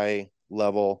high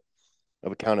level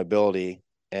of accountability.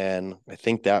 And I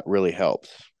think that really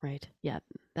helps. Right. Yeah.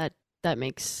 That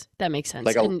makes sense.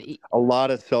 Like a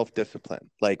lot of self-discipline.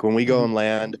 Like when we go and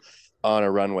land on a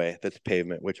runway that's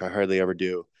pavement, which I hardly ever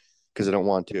do because I don't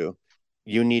want to,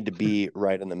 you need to be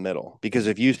right in the middle. Because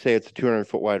if you say it's a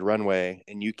 200-foot wide runway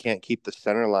and you can't keep the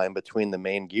center line between the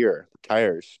main gear, the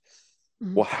tires,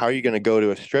 well, how are you going to go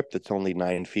to a strip that's only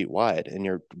 9 feet wide and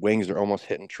your wings are almost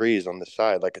hitting trees on the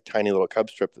side, like a tiny little Cub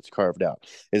strip that's carved out?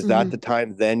 Is that the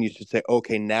time then you should say,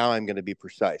 okay, now I'm going to be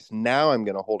precise. Now I'm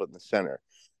going to hold it in the center.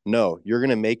 No, you're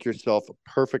going to make yourself a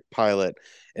perfect pilot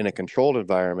in a controlled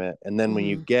environment. And then when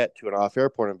you get to an off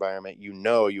airport environment,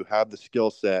 you have the skill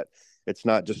set. It's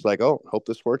not just like, oh, hope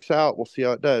this works out. We'll see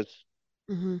how it does.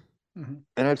 Mm-hmm. Mm-hmm.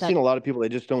 And I've seen a lot of people, they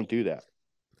just don't do that.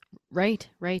 Right.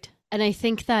 And I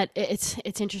think that it's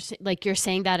interesting, like you're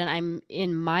saying that, and I'm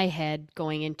in my head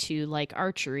going into like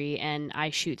archery, and I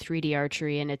shoot 3D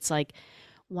archery, and it's like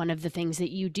one of the things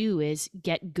that you do is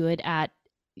get good at,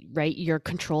 right, your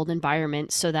controlled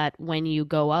environment, so that when you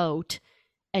go out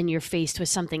and you're faced with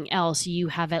something else, you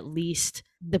have at least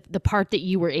the part that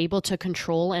you were able to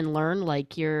control and learn,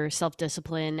 like your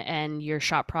self-discipline and your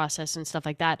shot process and stuff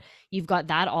like that. You've got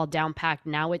that all down packed.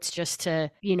 Now it's just to,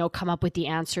 come up with the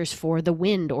answers for the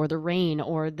wind or the rain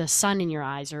or the sun in your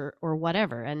eyes or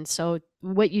whatever. And so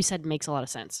what you said makes a lot of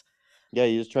sense. Yeah,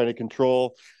 you just try to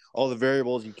control all the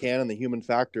variables you can and the human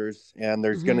factors, and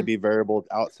there's going to be variables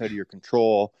outside of your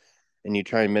control, and you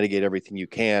try and mitigate everything you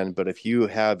can. But if you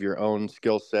have your own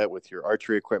skill set with your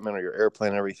archery equipment or your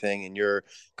airplane and everything, and you're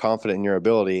confident in your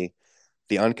ability,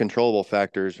 the uncontrollable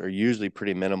factors are usually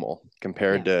pretty minimal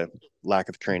compared to lack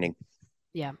of training.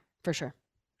 Yeah, for sure.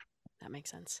 That makes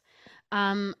sense.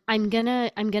 I'm gonna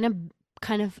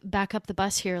kind of back up the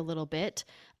bus here a little bit.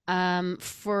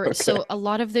 So a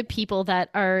lot of the people that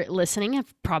are listening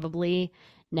have probably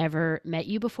never met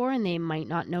you before, and they might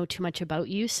not know too much about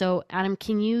you. So Adam,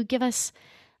 can you give us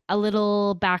a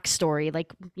little backstory?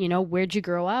 Like, where'd you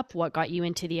grow up? What got you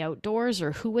into the outdoors?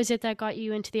 Or who was it that got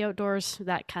you into the outdoors?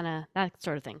 That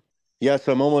sort of thing. Yeah,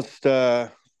 so I'm almost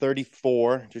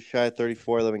 34, just shy of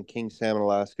 34. I live in King Salmon,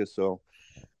 Alaska. So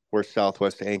we're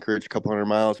southwest of Anchorage, a couple 100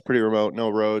 miles, pretty remote, no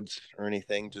roads or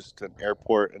anything, just an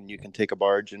airport, and you can take a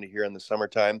barge into here in the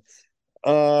summertime.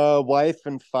 Wife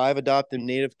and 5 adopted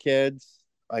native kids.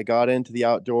 I got into the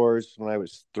outdoors when I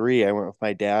was 3. I went with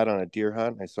my dad on a deer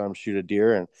hunt. I saw him shoot a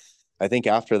deer, and I think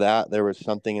after that there was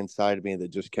something inside of me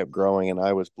that just kept growing, and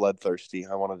I was bloodthirsty.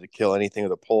 I wanted to kill anything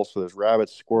with a pulse. So there's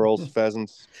rabbits, squirrels,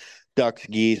 pheasants, ducks,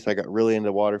 geese. I got really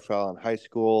into waterfowl in high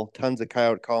school, tons of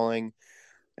coyote calling.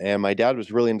 And my dad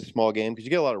was really into small game because you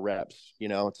get a lot of reps.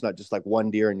 It's not just like one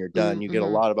deer and you're done. You get a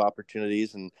lot of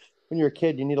opportunities. And when you're a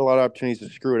kid, you need a lot of opportunities to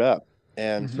screw it up.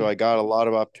 And so I got a lot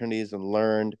of opportunities and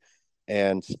learned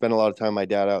and spent a lot of time with my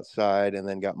dad outside, and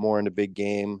then got more into big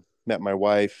game, met my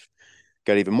wife,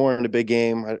 got even more into big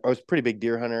game. I was a pretty big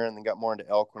deer hunter, and then got more into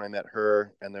elk when I met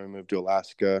her. And then we moved to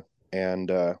Alaska.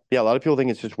 And a lot of people think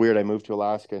it's just weird. I moved to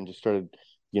Alaska and just started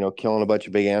killing a bunch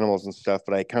of big animals and stuff.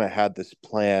 But I kind of had this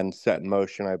plan set in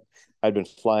motion. I'd been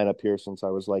flying up here since I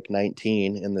was like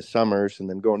 19 in the summers, and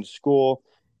then going to school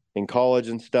in college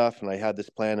and stuff. And I had this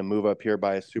plan to move up here,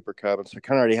 buy a Super Cub. And so I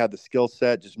kind of already had the skill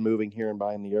set. Just moving here and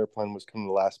buying the airplane was kind of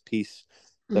the last piece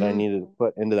that I needed to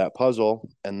put into that puzzle.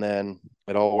 And then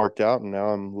it all worked out. And now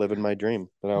I'm living my dream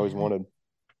that I always wanted.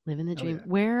 Living the dream.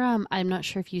 Where, I'm not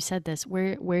sure if you said this,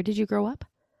 where did you grow up?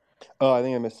 Oh, I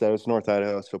think I missed that. It was North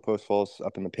Idaho, so Post Falls,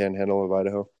 up in the panhandle of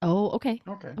Idaho. Oh, okay.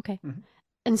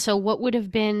 And so what would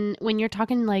have been, when you're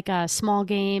talking like a small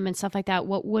game and stuff like that,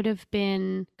 what would have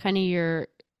been kind of your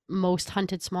most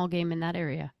hunted small game in that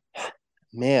area?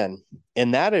 Man,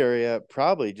 in that area,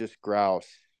 probably just grouse,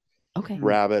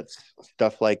 rabbits,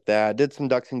 stuff like that. Did some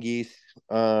ducks and geese.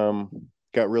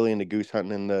 Got really into goose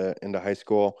hunting into high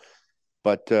school.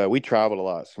 But we traveled a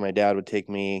lot. So my dad would take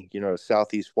me, to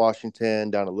Southeast Washington,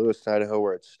 down to Lewiston, Idaho,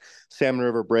 where it's Salmon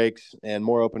River breaks and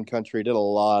more open country. Did a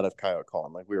lot of coyote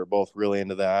calling. Like, we were both really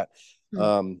into that.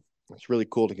 It's really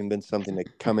cool to convince something to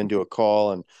come into a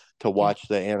call and to watch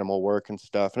the animal work and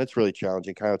stuff. And it's really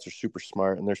challenging. Coyotes are super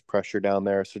smart, and there's pressure down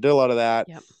there. So did a lot of that.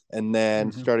 And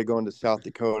then started going to South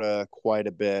Dakota quite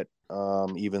a bit.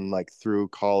 Even like through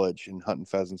college and hunting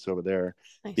pheasants over there,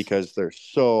 because there's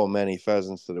so many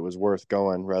pheasants that it was worth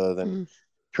going rather than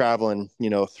traveling,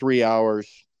 3 hours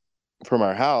from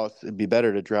our house. It'd be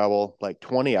better to travel like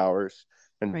 20 hours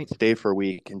and stay for a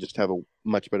week and just have a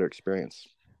much better experience.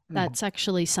 That's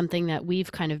actually something that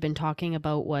we've kind of been talking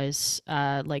about, was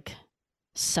like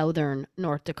southern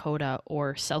North Dakota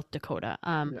or South Dakota.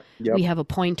 We have a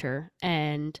pointer,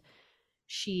 and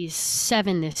she's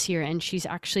 7 this year, and she's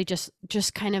actually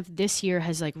just kind of this year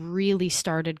has like really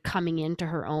started coming into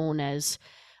her own as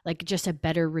like just a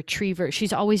better retriever.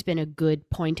 She's always been a good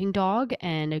pointing dog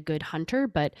and a good hunter,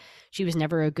 but she was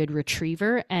never a good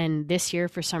retriever. And this year,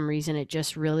 for some reason, it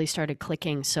just really started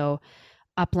clicking. So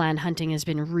upland hunting has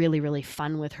been really, really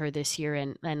fun with her this year,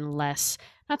 and less,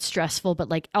 not stressful, but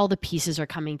like all the pieces are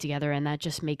coming together, and that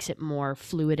just makes it more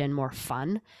fluid and more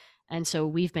fun. And so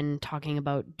we've been talking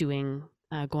about doing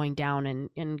going down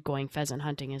and going pheasant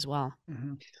hunting as well.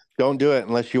 Mhm. Don't do it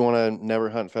unless you want to never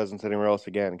hunt pheasants anywhere else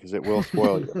again, because it will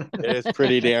spoil you. It is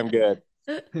pretty damn good.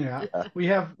 Yeah, we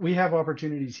have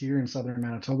opportunities here in southern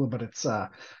Manitoba, but it's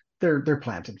they're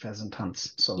planted pheasant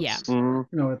hunts, so Yeah.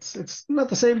 it's it's not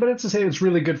the same, but it's the same. It's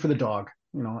really good for the dog,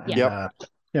 and Yep.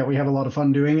 yeah, we have a lot of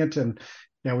fun doing it, and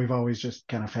yeah, we've always just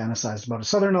kind of fantasized about it.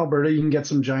 Southern Alberta, you can get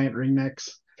some giant ringnecks,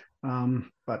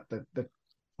 but the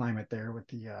climate there with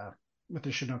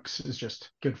the Chinooks is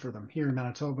just good for them. Here in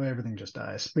Manitoba, everything just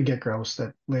dies. We get grouse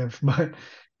that live, but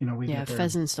we Yeah, get their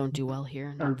pheasants don't do well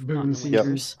here. our Not in boon the winters.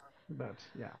 seasons, but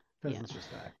yeah, pheasants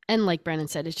just die. And like Brennan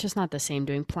said, it's just not the same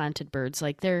doing planted birds.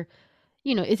 Like they're,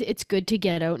 it's good to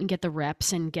get out and get the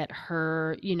reps and get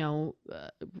her,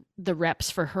 the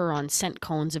reps for her on scent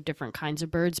cones of different kinds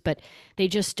of birds, but they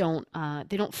just don't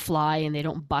fly and they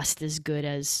don't bust as good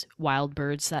as wild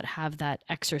birds that have that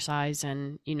exercise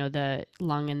and, the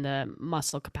lung and the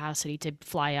muscle capacity to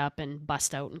fly up and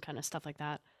bust out and kind of stuff like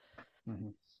that. Mm-hmm.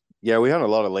 Yeah, we hunt a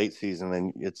lot of late season,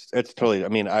 and it's totally. I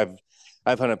mean, I've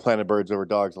hunted planted birds over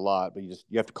dogs a lot, but you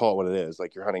have to call it what it is.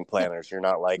 Like you're hunting planters. You're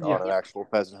not like on an actual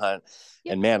pheasant hunt.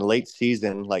 Yep. And man, late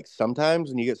season, like sometimes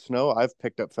when you get snow, I've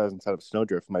picked up pheasants out of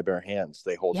snowdrift with my bare hands.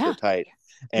 They hold so tight,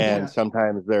 and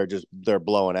sometimes they're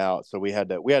blowing out. So we had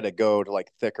to go to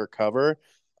like thicker cover,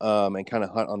 and kind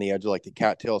of hunt on the edge of like the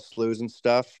cattail sloughs and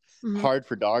stuff. Mhm. Hard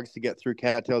for dogs to get through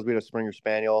cattails. We had a Springer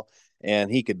Spaniel,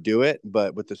 and he could do it,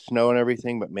 but with the snow and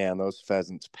everything. But man, those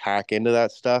pheasants pack into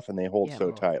that stuff, and they hold so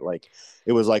tight. Like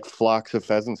it was like flocks of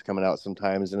pheasants coming out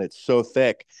sometimes, and it's so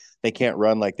thick they can't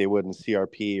run like they would in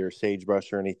CRP or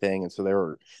sagebrush or anything. And so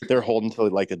they're holding till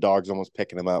like the dog's almost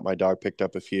picking them up. My dog picked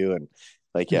up a few, and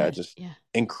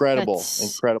incredible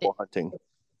hunting.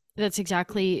 That's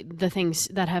exactly the things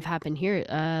that have happened here.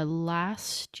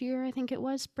 Last year, I think it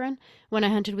was, Bren, when I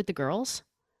hunted with the girls.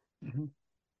 Mm-hmm.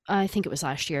 I think it was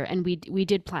last year, and we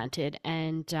did planted,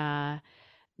 and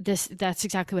that's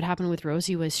exactly what happened with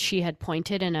Rosie. Was she had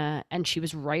pointed and she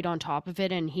was right on top of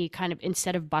it, and he kind of,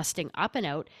 instead of busting up and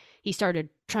out, he started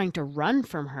trying to run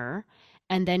from her,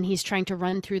 and then he's trying to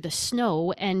run through the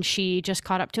snow, and she just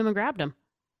caught up to him and grabbed him.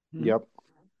 Yep.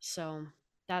 So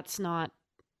that's not.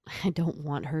 I don't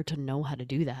want her to know how to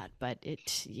do that, but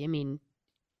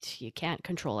you can't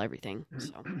control everything.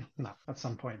 So. No, at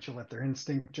some point you'll let their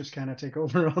instinct just kind of take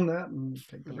over on that and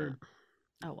take the bird.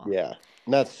 Oh well. Yeah,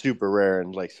 and that's super rare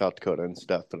in like South Dakota and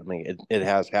stuff, but I mean it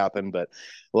has happened. But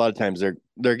a lot of times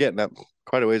they're getting up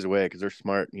quite a ways away because they're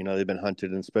smart. They've been hunted,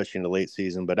 and especially in the late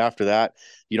season. But after that,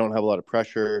 you don't have a lot of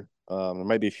pressure. There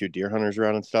might be a few deer hunters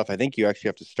around and stuff. I think you actually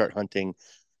have to start hunting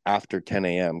after 10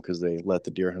 a.m. because they let the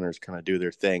deer hunters kind of do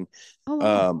their thing. Oh,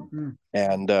 wow.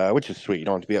 And which is sweet. You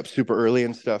don't have to be up super early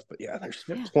and stuff, but yeah,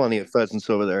 there's plenty of pheasants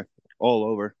over there all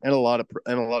over, and a lot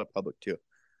of public too.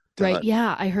 Right. Hunt.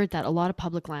 Yeah, I heard that. A lot of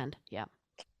public land. Yeah.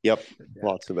 Yep.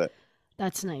 Lots of it.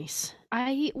 That's nice.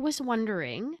 I was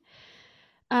wondering,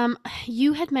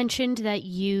 you had mentioned that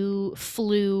you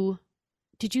flew,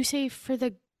 did you say for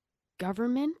the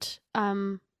government?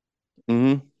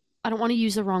 Mm-hmm. I don't want to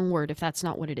use the wrong word if that's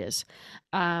not what it is.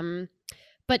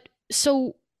 But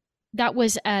so that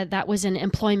was an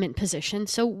employment position.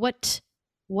 So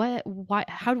why,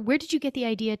 where did you get the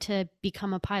idea to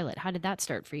become a pilot? How did that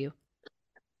start for you?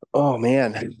 Oh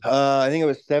man. I think I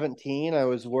was 17. I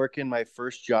was working my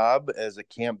first job as a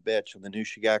camp bitch on the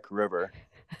Nushagak River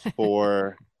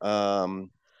for,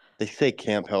 they say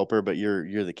camp helper, but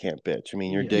you're the camp bitch. I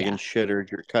mean, you're digging shitter,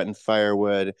 you're cutting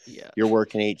firewood, you're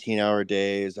working 18-hour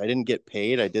days. I didn't get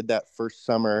paid. I did that first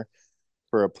summer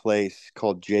for a place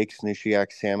called Jake's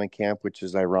Nushagak Salmon Camp, which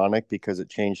is ironic because it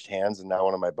changed hands, and now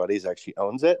one of my buddies actually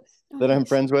owns it I'm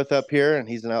friends with up here, and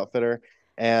he's an outfitter.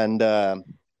 And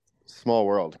small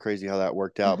world, crazy how that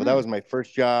worked out. But that was my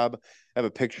first job. I have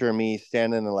a picture of me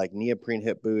standing in like neoprene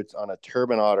hip boots on a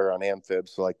turbine otter on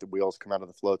amphibs, so like the wheels come out of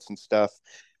the floats and stuff.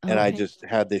 And I just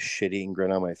had this shit-eating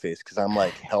grin on my face because I'm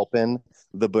like helping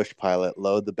the bush pilot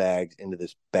load the bags into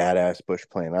this badass bush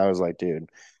plane. I was like, dude,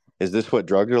 is this what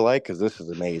drugs are like? Because this is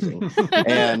amazing.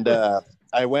 And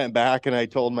I went back and I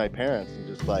told my parents, and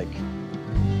just like.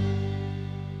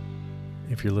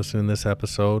 If you're listening to this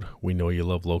episode, we know you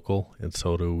love local, and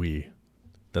so do we.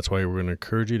 That's why we're going to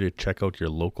encourage you to check out your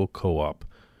local co-op.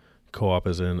 Co-op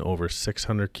is in over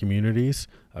 600 communities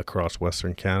across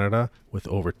Western Canada with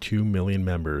over 2 million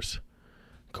members.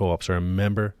 Co-ops are a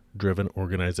member-driven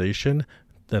organization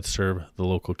that serve the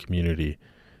local community.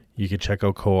 You can check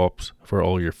out co-ops for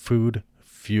all your food,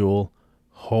 fuel,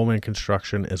 home and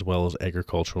construction, as well as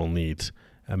agricultural needs.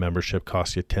 A membership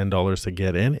costs you $10 to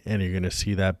get in, and you're going to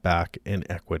see that back in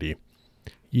equity.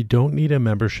 You don't need a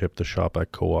membership to shop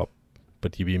at Co-op.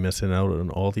 but you'd be missing out on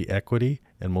all the equity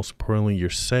and, most importantly, your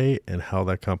say and how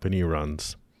that company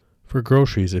runs. For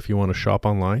groceries, if you want to shop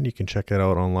online, you can check it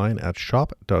out online at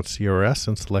shop.crs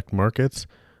in select markets.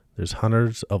 There's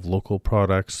hundreds of local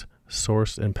products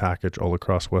sourced and packaged all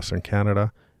across Western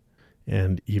Canada,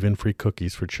 and even free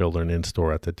cookies for children in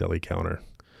store at the deli counter.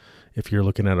 If you're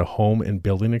looking at a home and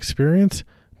building experience,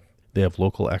 they have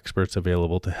local experts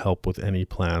available to help with any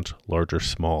plans, large or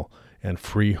small, and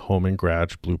free home and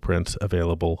garage blueprints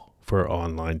available for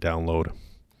online download.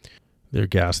 Their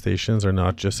gas stations are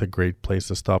not just a great place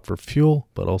to stop for fuel,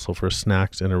 but also for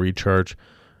snacks and a recharge.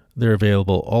 They're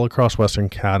available all across Western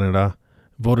Canada.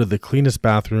 Voted the cleanest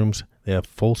bathrooms. They have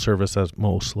full service at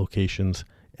most locations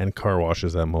and car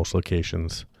washes at most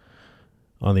locations.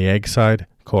 On the ag side,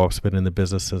 Co-op's been in the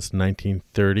business since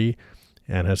 1930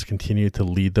 and has continued to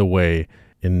lead the way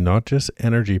in not just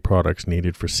energy products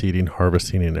needed for seeding,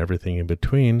 harvesting, and everything in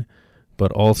between,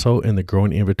 but also in the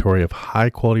growing inventory of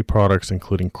high-quality products,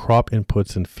 including crop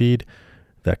inputs and feed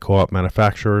that Co-op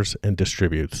manufactures and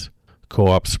distributes.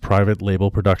 Co-op's private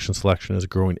label production selection is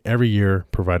growing every year,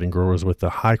 providing growers with the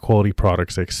high-quality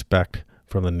products they expect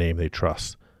from the name they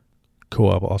trust.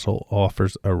 Co-op also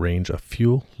offers a range of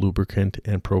fuel, lubricant,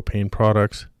 and propane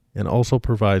products, and also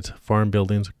provides farm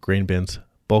buildings, grain bins,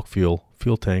 bulk fuel,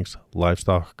 fuel tanks,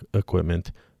 livestock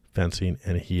equipment, fencing,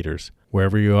 and heaters.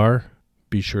 Wherever you are,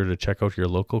 be sure to check out your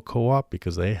local co-op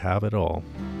because they have it all.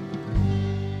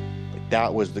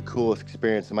 That was the coolest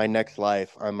experience. In my next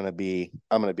life, I'm gonna be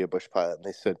a bush pilot. And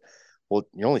they said, well,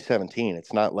 you're only 17.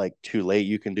 It's not like too late.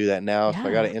 You can do that now. Yeah. So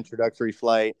I got an introductory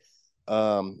flight.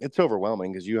 It's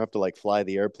overwhelming because you have to like fly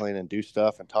the airplane and do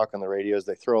stuff and talk on the radios.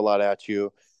 They throw a lot at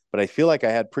you, but I feel like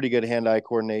I had pretty good hand-eye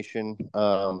coordination.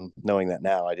 Knowing that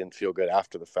now, I didn't feel good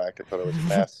after the fact. I thought it was a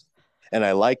mess. And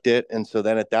I liked it. And so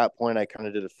then at that point, I kind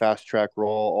of did a fast track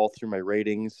roll all through my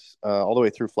ratings, all the way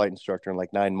through flight instructor in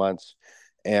like 9 months.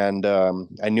 And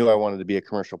I knew I wanted to be a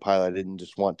commercial pilot. I didn't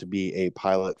just want to be a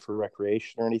pilot for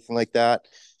recreation or anything like that.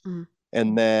 Mm.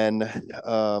 And then,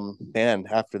 man,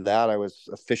 after that, I was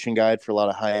a fishing guide for a lot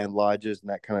of high-end lodges, and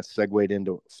that kind of segued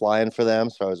into flying for them.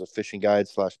 So I was a fishing guide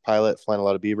 / pilot, flying a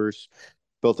lot of beavers.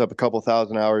 Built up a couple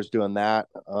thousand hours doing that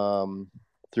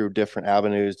through different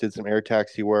avenues, did some air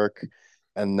taxi work.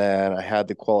 And then I had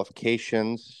the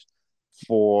qualifications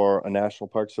for a National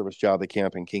Park Service job at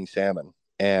Camp in King Salmon.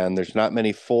 And there's not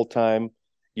many full-time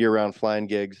year-round flying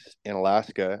gigs in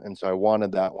Alaska. And so I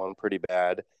wanted that one pretty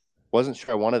bad. Wasn't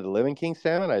sure I wanted to live in King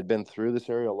Salmon. I'd been through this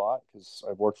area a lot because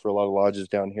I've worked for a lot of lodges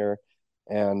down here.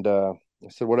 And I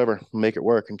said, whatever, make it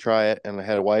work and try it. And I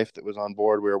had a wife that was on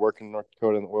board. We were working in North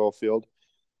Dakota in the oil field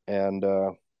and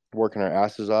working our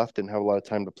asses off. Didn't have a lot of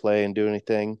time to play and do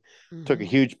anything. Mm-hmm. Took a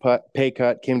huge pay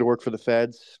cut, came to work for the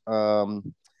feds.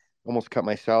 Almost cut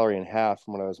my salary in half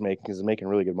from what I was making because I was making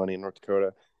really good money in North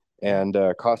Dakota. And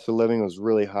cost of living was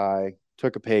really high.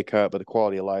 Took a pay cut, but the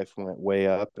quality of life went way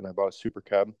up, and I bought a Super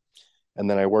Cub. And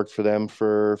then I worked for them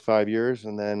for 5 years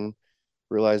and then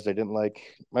realized I didn't like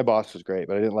 – my boss was great,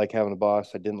 but I didn't like having a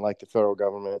boss. I didn't like the federal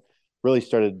government. Really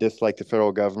started to dislike the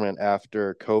federal government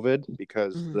after COVID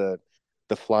because the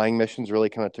flying missions really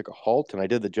kind of took a halt. And I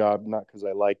did the job not because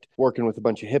I liked working with a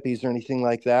bunch of hippies or anything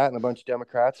like that and a bunch of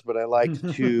Democrats, but I liked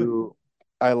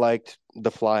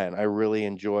the flying. I really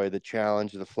enjoy the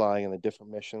challenge of the flying and the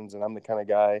different missions. And I'm the kind of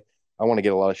guy – I want to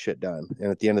get a lot of shit done. And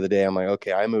at the end of the day, I'm like,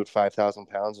 okay, I moved 5,000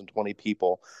 pounds and 20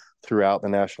 people throughout the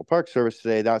National Park Service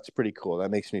today. That's pretty cool. That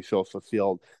makes me feel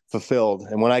fulfilled.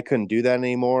 And when I couldn't do that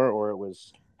anymore, or it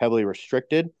was heavily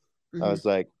restricted, I was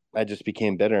like, I just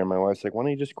became bitter. And my wife's like, why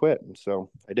don't you just quit? And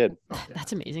so I did.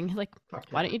 That's amazing. Like,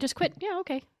 why don't you just quit? Yeah,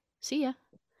 okay. See ya.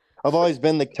 I've always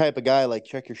been the type of guy, like,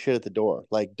 check your shit at the door.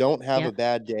 Like, don't have a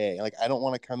bad day. Like, I don't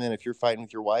want to come in if you're fighting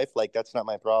with your wife. Like, that's not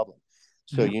my problem.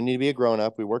 So you need to be a grown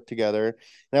up. We work together.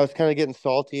 And I was kind of getting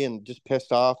salty and just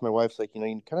pissed off. My wife's like, you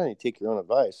kind of need to take your own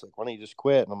advice. Like, why don't you just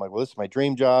quit? And I'm like, well, this is my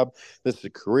dream job. This is a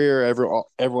career.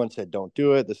 Everyone said, don't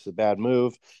do it. This is a bad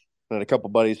move. And I had a couple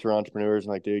buddies who are entrepreneurs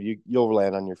and like, dude, you'll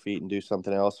land on your feet and do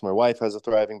something else. My wife has a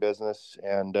thriving business.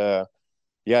 And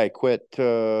I quit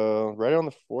right on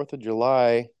the 4th of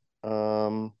July,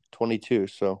 22.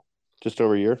 So just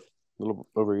over a year, a little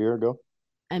over a year ago.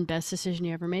 And best decision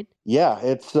you ever made? Yeah,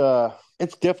 it's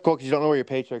difficult because you don't know where your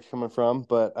paycheck's coming from,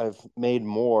 but I've made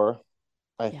more,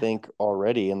 I think,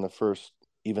 already in the first,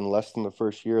 even less than the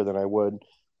first year than I would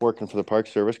working for the Park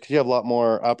Service because you have a lot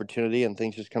more opportunity and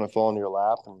things just kind of fall in your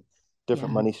lap and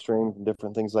different money streams and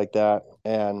different things like that.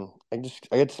 And I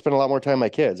get to spend a lot more time with my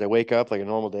kids. I wake up like a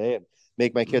normal day and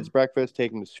make my kids breakfast,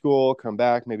 take them to school, come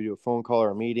back, maybe do a phone call or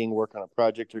a meeting, work on a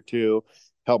project or two,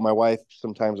 help my wife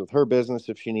sometimes with her business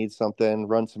if she needs something,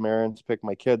 run some errands, pick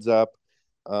my kids up,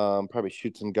 probably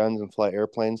shoot some guns and fly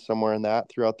airplanes somewhere in that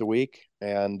throughout the week.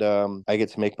 And I get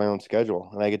to make my own schedule,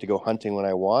 and I get to go hunting when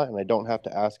I want, and I don't have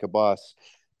to ask a boss,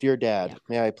 "Dear Dad,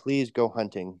 may I please go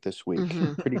hunting this week?"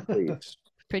 Pretty please.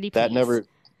 Pretty That please.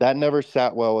 never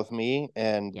sat well with me,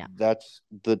 and that's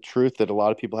the truth, that a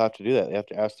lot of people have to do that. They have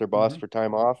to ask their boss for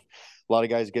time off. A lot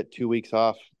of guys get 2 weeks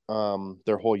off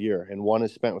their whole year, and one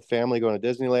is spent with family going to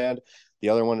Disneyland, the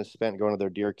other one is spent going to their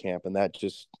deer camp, and that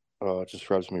just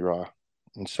rubs me raw.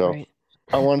 And so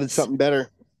I wanted something better.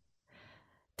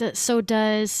 So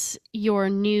does your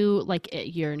new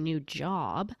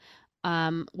job,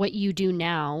 what you do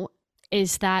now,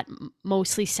 is that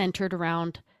mostly centered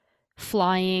around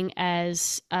flying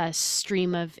as a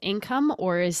stream of income,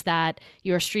 or is that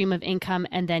your stream of income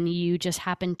and then you just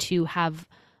happen to have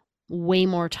way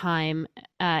more time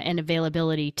and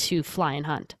availability to fly and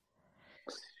hunt?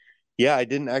 Yeah, I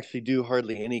didn't actually do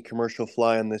hardly any commercial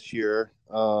flying this year.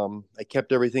 I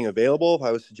kept everything available if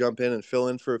I was to jump in and fill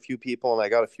in for a few people, and I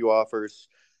got a few offers.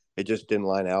 It just didn't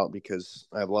line out because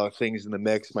I have a lot of things in the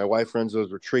mix. My wife runs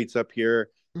those retreats up here,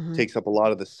 takes up a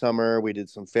lot of the summer. We did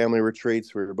some family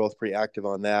retreats. We were both pretty active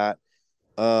on that.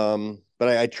 But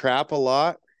I trap a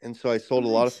lot, and so I sold a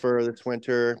lot of fur this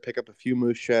winter, pick up a few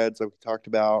moose sheds like we talked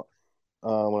about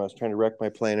when I was trying to wreck my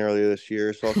plane earlier this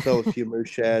year. So I'll sell a few moose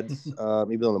sheds,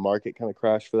 even though the market kind of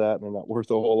crashed for that and they're not worth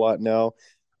a whole lot now.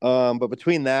 But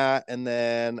between that and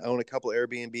then I own a couple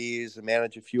Airbnbs and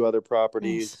manage a few other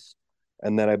properties. Nice.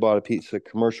 And then I bought a piece of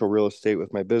commercial real estate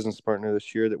with my business partner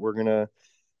this year that we're going to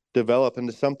develop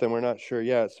into something. We're not sure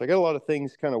yet. So I got a lot of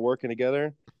things kind of working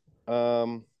together.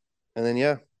 And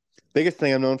then, biggest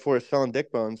thing I'm known for is selling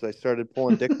dick bones. I started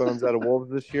pulling dick bones out of wolves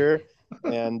this year.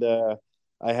 And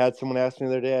I had someone ask me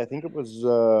the other day, I think it was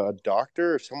a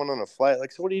doctor or someone on a flight,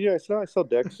 like, "So what do you do?" I said, "Oh, I sell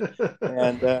dicks."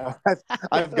 And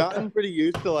I've gotten pretty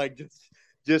used to like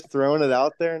just throwing it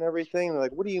out there and everything. And they're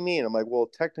like, "What do you mean?" I'm like, "Well,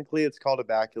 technically it's called a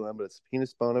baculum, but it's the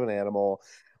penis bone of an animal.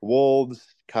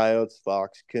 Wolves, coyotes,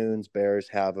 fox, coons, bears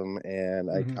have them." And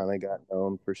I kind of got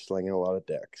known for slinging a lot of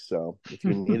dicks. So if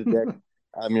you need a dick,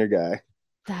 I'm your guy.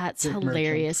 That's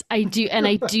hilarious. I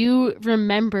do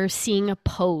remember seeing a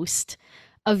post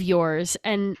of yours,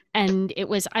 and it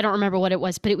was, I don't remember what it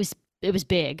was, but it was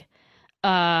big.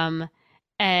 And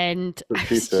I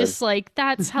was just like,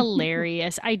 that's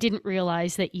hilarious. I didn't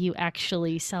realize that you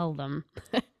actually sell them.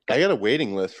 I got a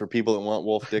waiting list for people that want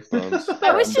wolf dick bones.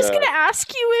 I was just going to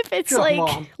ask you if it's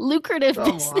lucrative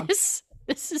business.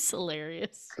 This is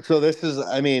hilarious. So this is,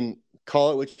 I mean,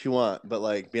 call it what you want, but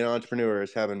like being an entrepreneur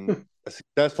is having a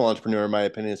successful entrepreneur, in my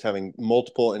opinion, is having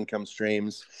multiple income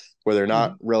streams where they're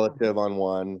not relative on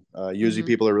one. Usually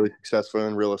people are really successful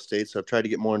in real estate. So I've tried to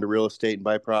get more into real estate and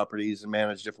buy properties and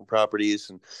manage different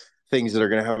properties and things that are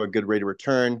going to have a good rate of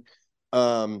return.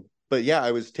 But yeah,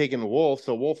 I was taking wolf.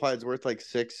 So wolf hide's worth like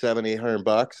 $600, $700,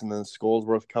 $800, and then skull's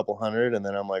worth a couple hundred. And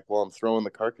then I'm like, well, I'm throwing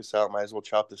the carcass out. Might as well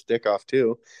chop this dick off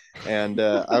too. And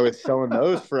I was selling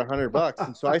those for $100.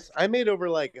 And so I made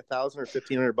over like $1,000 or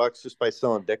 $1,500 just by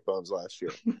selling dick bones last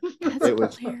year.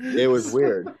 It was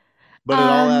weird. But it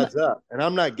all adds up, and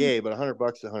I'm not gay, but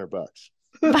 $100 is $100.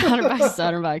 $100 is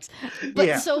 $100.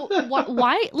 But so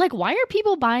why are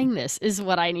people buying this? Is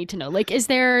what I need to know. Like, is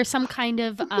there some kind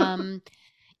of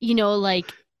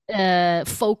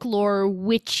folklore,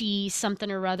 witchy something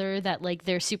or other that like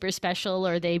they're super special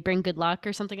or they bring good luck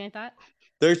or something like that?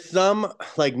 There's some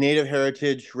like native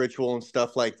heritage ritual and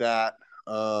stuff like that.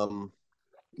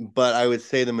 But I would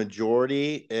say the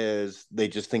majority is they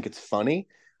just think it's funny.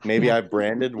 Maybe I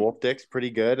branded wolf dicks pretty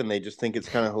good and they just think it's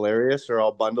kind of hilarious, or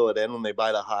I'll bundle it in when they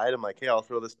buy the hide. I'm like, "Hey, I'll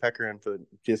throw this pecker in for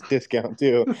just discount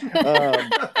too."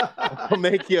 I'll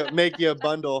make you a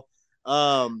bundle.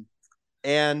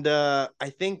 And I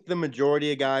think the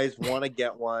majority of guys want to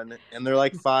get one, and they're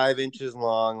like 5 inches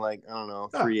long, like, I don't know,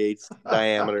 3/8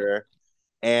 diameter.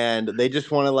 And they just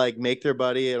want to like make their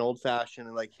buddy an old fashioned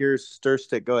and like, "Here's stir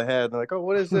stick, go ahead." And they're like, "Oh,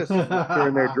 what is this?" And they're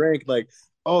pouring their drink, like,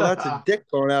 "Oh, that's a dick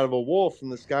bone out of a wolf from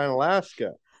this guy in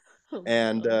Alaska."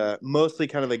 And mostly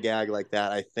kind of a gag like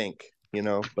that, I think,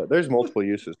 but there's multiple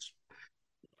uses.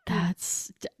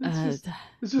 That's it's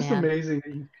just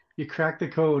amazing. You cracked the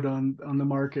code on the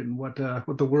market and what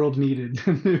the world needed.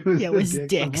 It was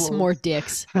dicks, more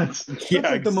dicks. That's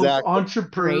like the most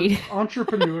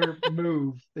entrepreneur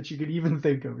move that you could even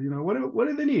think of. What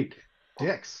do they need?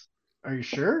 Dicks. Are you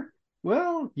sure?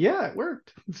 Well, yeah, it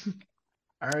worked.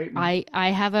 All right. I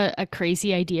have a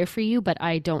crazy idea for you, but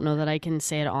I don't know that I can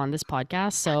say it on this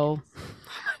podcast. So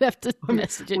have to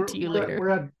message it to you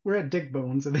later. We're at Dick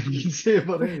Bones, and then you can say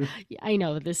about anything. I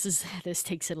know this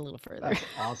takes it a little further. That's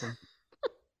awesome.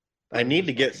 I need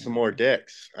to get some more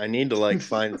dicks. I need to like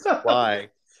find supply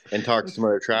and talk to some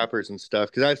other trappers and stuff,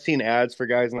 because I've seen ads for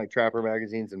guys in like trapper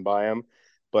magazines and buy them,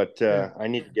 but I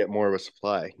need to get more of a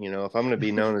supply. You know, if I'm going to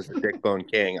be known as the Dick Bone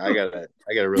King, I gotta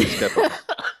really step up.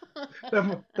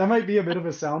 That might be a bit of a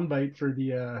soundbite for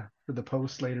the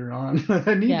post later on.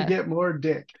 I need to get more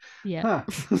dick. Yeah.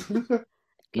 Huh.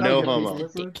 No homo.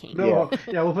 No,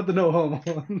 yeah, we'll put the no homo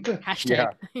on.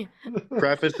 Hashtag. Yeah.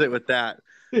 Preface it with that.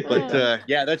 But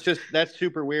that's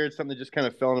super weird. Something that just kind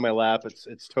of fell into my lap.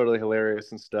 It's totally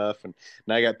hilarious and stuff. And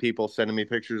I got people sending me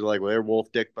pictures of like, well, they're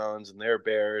wolf dick bones and they're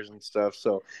bears and stuff.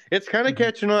 So it's kind of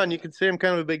catching on. You can see I'm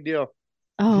kind of a big deal.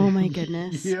 Oh my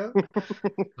goodness. Yeah.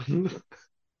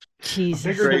 Jesus.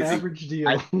 Bigger than average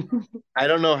deal. I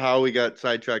don't know how we got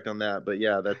sidetracked on that, but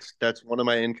yeah, that's one of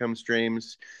my income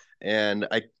streams. And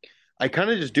I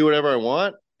kind of just do whatever I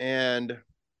want, and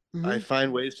I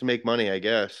find ways to make money, I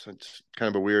guess. It's kind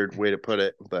of a weird way to put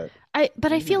it, but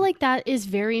I feel like that is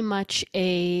very much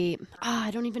I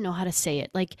don't even know how to say it.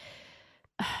 Like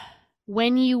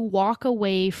when you walk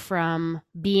away from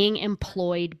being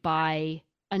employed by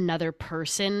another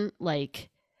person, like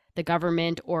the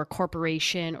government or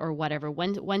corporation or whatever,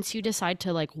 once you decide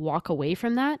to like walk away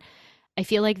from that, I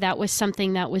feel like that was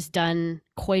something that was done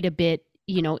quite a bit,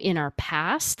 you know, in our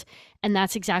past. And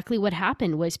that's exactly what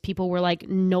happened, was people were like,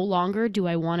 no longer do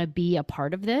I want to be a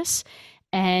part of this.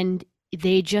 And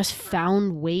they just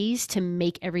found ways to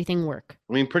make everything work.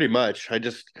 I mean, pretty much.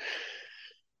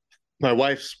 My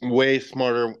wife's way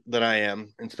smarter than I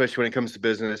am, especially when it comes to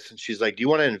business. And she's like, do you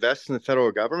want to invest in the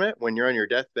federal government when you're on your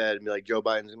deathbed and be like Joe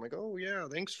Biden's? I'm like, oh yeah,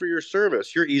 thanks for your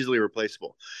service. You're easily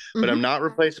replaceable. But I'm not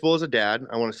replaceable as a dad.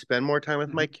 I want to spend more time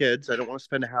with my kids. I don't want to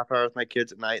spend a half hour with my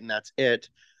kids at night and that's it.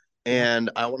 And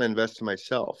I want to invest in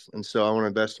myself. And so I want to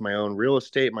invest in my own real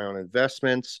estate, my own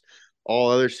investments,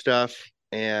 all other stuff.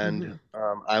 And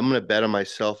I'm going to bet on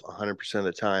myself 100% of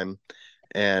the time.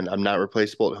 And I'm not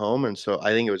replaceable at home. And so I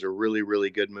think it was a really, really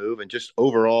good move. And just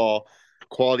overall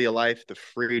quality of life, the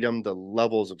freedom, the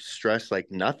levels of stress,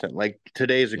 like nothing. Like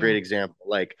today is a great example.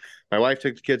 Like my wife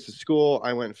took the kids to school.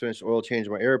 I went and finished oil change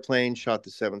my airplane, shot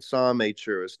the 7 saw, made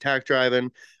sure it was tack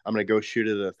driving. I'm going to go shoot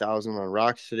at 1,000 on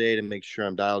rocks today to make sure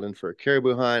I'm dialed in for a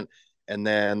caribou hunt. And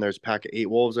then there's a pack of 8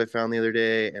 wolves I found the other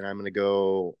day. And I'm going to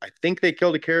go, I think they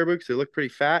killed a caribou because they look pretty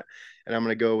fat. And I'm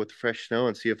going to go with the fresh snow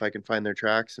and see if I can find their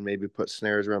tracks and maybe put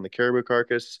snares around the caribou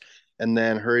carcass, and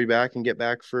then hurry back and get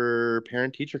back for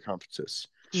parent teacher conferences.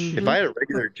 If I had a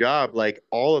regular job, like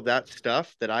all of that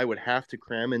stuff that I would have to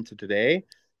cram into today,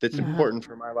 that's important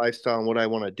for my lifestyle and what I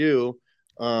want to do,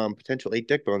 potential 8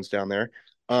 dick bones down there.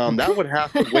 That would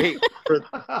have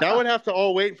to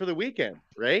all wait for the weekend.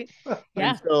 Right. Yeah.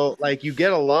 And so like you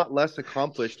get a lot less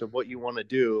accomplished of what you want to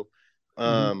do.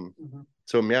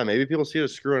 So yeah, maybe people see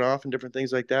us screwing off and different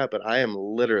things like that, but I am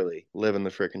literally living the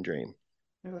freaking dream.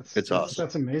 Yeah, it's awesome.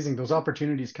 That's amazing. Those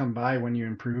opportunities come by when you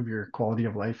improve your quality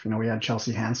of life. You know, we had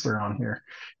Chelsea Hansler on here,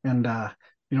 and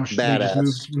you know, she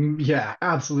just moved. Yeah,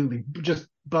 absolutely. Just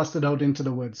busted out into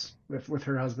the woods with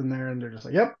her husband there, and they're just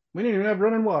like, "Yep, we didn't even have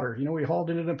running water. You know, we hauled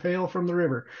it in a pail from the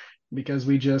river because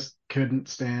we just couldn't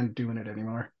stand doing it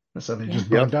anymore." So they just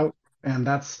bugged out, and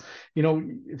that's, you know,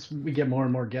 we get more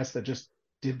and more guests that just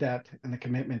did that, and the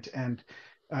commitment and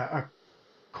a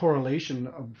correlation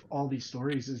of all these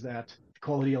stories is that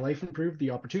quality of life improved, the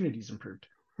opportunities improved.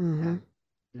 And,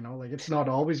 you know, like it's not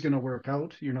always going to work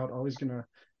out. You're not always going to,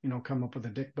 you know, come up with a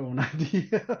dick bone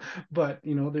idea, but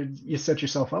you know, you set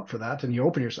yourself up for that and you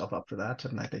open yourself up for that.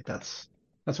 And I think that's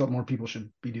what more people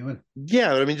should be doing.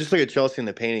 Yeah, I mean, just look at Chelsea and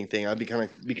the painting thing. I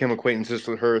become acquaintances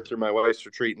with her through my wife's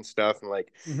retreat and stuff, and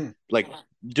like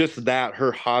just that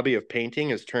her hobby of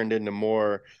painting has turned into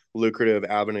more lucrative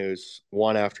avenues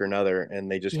one after another, and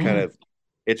they just kind of,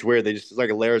 it's weird. It's like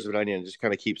a layers of an onion. It just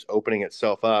kind of keeps opening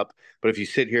itself up. But if you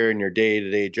sit here in your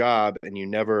day-to-day job and you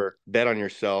never bet on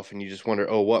yourself and you just wonder,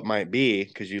 oh, what might be,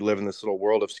 because you live in this little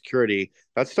world of security,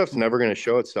 that stuff's never going to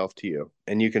show itself to you.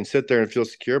 And you can sit there and feel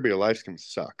secure, but your life's going to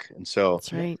suck. And so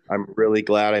I'm really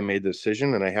glad I made the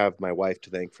decision, and I have my wife to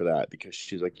thank for that, because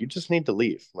she's like, you just need to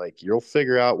leave. Like, you'll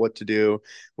figure out what to do.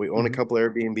 We own a couple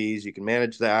Airbnbs. You can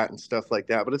manage that and stuff like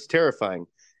that. But it's terrifying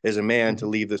as a man to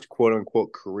leave this quote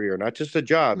unquote career, not just a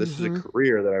job. This is a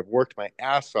career that I've worked my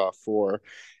ass off for.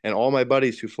 And all my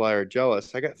buddies who fly are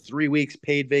jealous. I got 3 weeks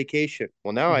paid vacation.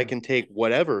 Well, now I can take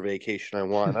whatever vacation I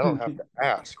want. I don't have to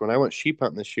ask. When I went sheep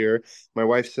hunting this year, my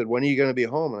wife said, when are you going to be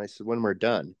home? And I said, when we're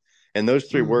done. And those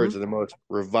 3 words are the most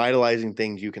revitalizing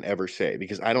things you can ever say,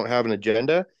 because I don't have an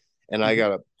agenda and I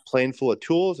got a plane full of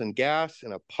tools and gas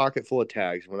and a pocket full of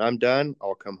tags. When I'm done,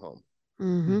 I'll come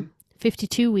home.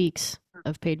 52 weeks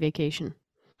of paid vacation.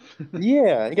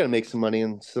 Yeah, you got to make some money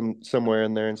in somewhere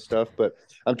in there and stuff. But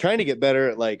I'm trying to get better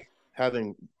at like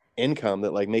having income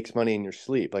that like makes money in your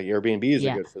sleep. Like Airbnbs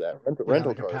are good for that.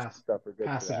 Rental like a cars and stuff are good for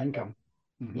passive that. income.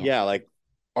 Yeah, like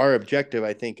our objective,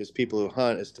 I think, as people who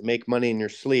hunt, is to make money in your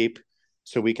sleep,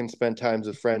 so we can spend times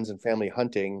with friends and family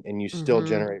hunting, and you still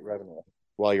generate revenue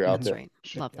while you're out there. Right.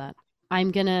 Love that. I'm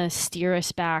gonna steer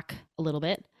us back a little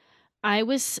bit. I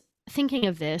was thinking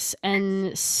of this,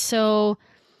 and so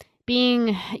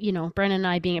being, Brennan and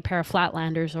I being a pair of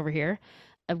flatlanders over here,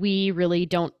 we really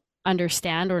don't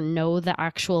understand or know the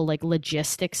actual like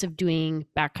logistics of doing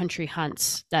backcountry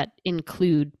hunts that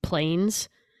include planes.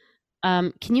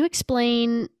 Can you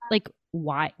explain like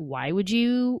why would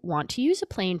you want to use a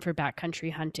plane for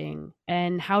backcountry hunting,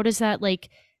 and how does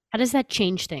that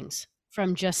change things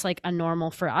from just like a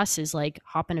normal for us is like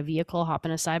hop in a vehicle, hop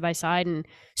in a side by side and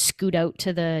scoot out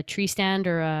to the tree stand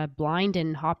or a blind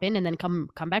and hop in and then come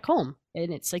back home,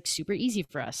 and it's like super easy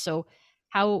for us. So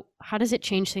how does it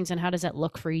change things, and how does that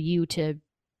look for you to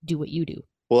do what you do?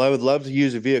 Well, I would love to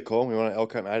use a vehicle. We went to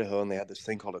elk hunt in Idaho, and they had this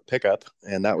thing called a pickup,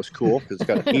 and that was cool because it's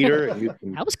got a heater, and you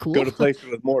can That was cool. go to places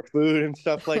with more food and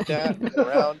stuff like that and get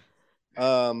around.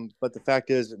 But the fact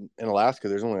is, in Alaska,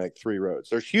 there's only like 3 roads.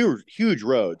 There's huge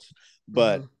roads,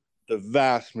 but the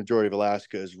vast majority of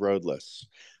Alaska is roadless.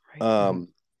 Right.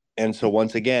 And so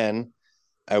once again,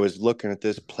 I was looking at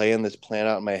this, playing this plan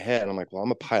out in my head. I'm like, well,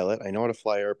 I'm a pilot. I know how to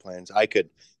fly airplanes. I could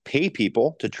pay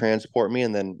people to transport me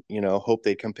and then, hope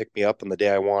they'd come pick me up on the day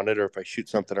I wanted, or if I shoot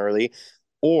something early,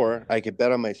 or I could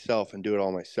bet on myself and do it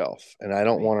all myself. And I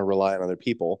don't want to rely on other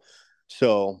people.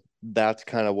 So that's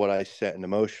kind of what I set into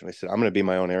motion. I said, I'm going to be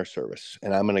my own air service,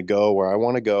 and I'm going to go where I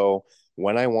want to go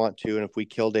when I want to. And if we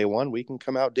kill day 1, we can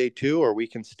come out day 2, or we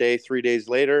can stay 3 days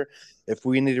later. If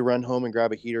we need to run home and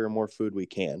grab a heater and more food, we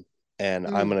can. And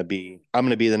I'm gonna be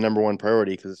the number 1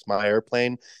 priority because it's my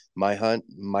airplane, my hunt,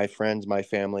 my friends, my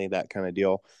family, that kind of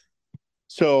deal.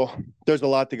 So there's a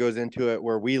lot that goes into it.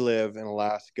 Where we live in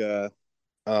Alaska,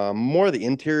 more of the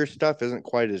interior stuff isn't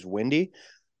quite as windy,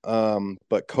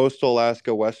 but coastal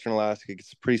Alaska, western Alaska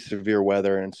gets pretty severe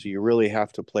weather, and so you really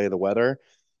have to play the weather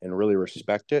and really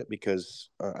respect it,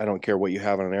 because I don't care what you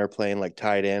have on an airplane, like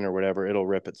tied in or whatever, it'll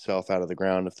rip itself out of the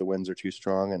ground if the winds are too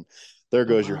strong, and there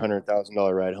goes your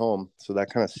 $100,000 ride home. So that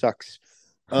kind of sucks.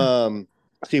 So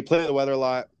you play the weather a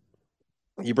lot.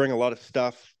 You bring a lot of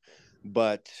stuff,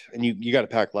 and you got to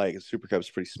pack light, because Super Cub's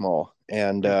pretty small,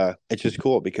 and it's just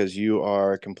cool because you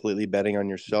are completely betting on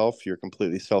yourself. You're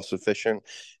completely self-sufficient,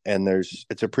 and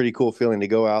it's a pretty cool feeling to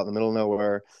go out in the middle of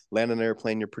nowhere, land an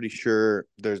airplane. You're pretty sure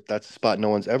that's a spot no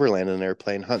one's ever landed an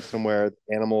airplane. Hunt somewhere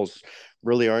animals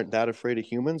really aren't that afraid of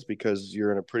humans, because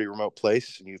you're in a pretty remote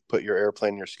place and you've put your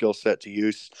airplane, your skill set to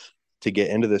use to get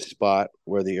into this spot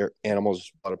where the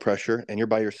animals a lot of pressure, and you're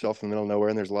by yourself in the middle of nowhere,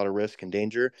 and there's a lot of risk and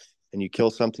danger. And you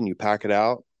kill something, you pack it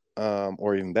out,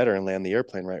 or even better, and land the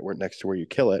airplane right next to where you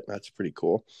kill it. That's pretty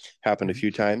cool. Happened a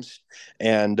few times.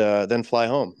 And then fly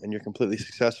home, and you're completely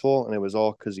successful, and it was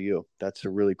all because of you. That's a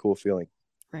really cool feeling.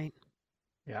 Right.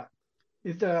 Yeah.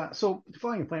 So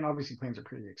flying a plane, obviously planes are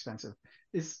pretty expensive.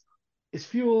 Is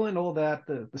fuel and all that,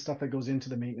 the stuff that goes into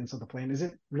the maintenance of the plane, is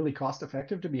it really cost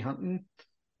effective to be hunting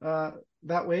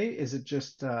that way? Is it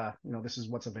just this is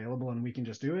what's available and we can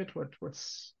just do it?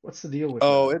 What's the deal with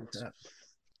that?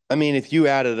 I mean, if you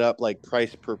added up like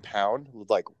price per pound with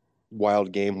like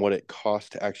wild game, what it costs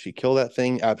to actually kill that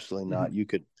thing, absolutely not.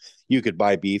 You could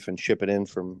buy beef and ship it in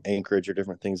from Anchorage or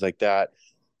different things like that.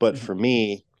 But for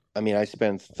me, I mean, I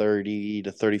spend 30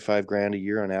 to 35 grand a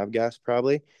year on avgas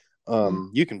probably.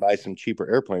 You can buy some cheaper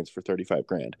airplanes for 35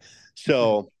 grand.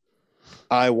 So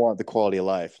I want the quality of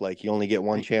life. Like, you only get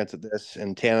one chance at this.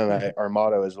 And Tana and I, our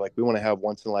motto is like, we want to have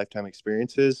once in a lifetime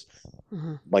experiences,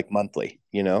 like monthly.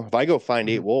 If I go find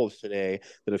 8 wolves today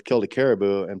that have killed a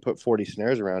caribou and put 40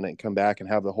 snares around it and come back and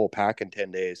have the whole pack in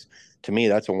 10 days, to me,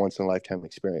 that's a once in a lifetime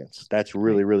experience. That's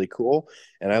really, really cool.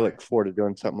 And I look forward to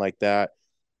doing something like that.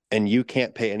 And you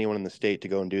can't pay anyone in the state to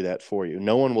go and do that for you.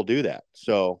 No one will do that.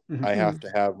 So I have to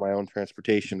have my own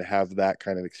transportation to have that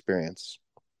kind of experience.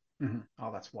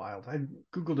 Oh, that's wild. I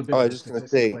Googled a bit. I was just going to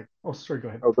say, sorry, go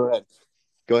ahead. Oh, go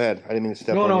ahead. I didn't mean to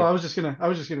step on you. No, I was just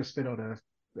gonna spit out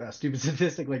a stupid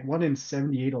statistic. Like 1 in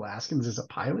 78 Alaskans is a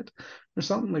pilot or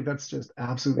something. Like, that's just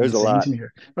absolutely insane to me.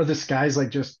 Are the skies like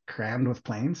just crammed with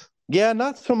planes? Yeah,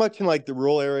 not so much in like the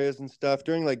rural areas and stuff.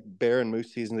 During like bear and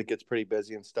moose season, it gets pretty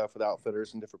busy and stuff with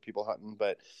outfitters and different people hunting.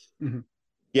 But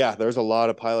yeah, there's a lot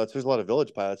of pilots. There's a lot of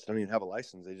village pilots that don't even have a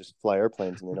license. They just fly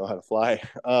airplanes and they know how to fly.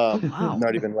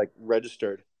 Not even like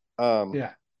registered.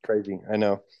 Yeah. Crazy. I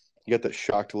know. You got that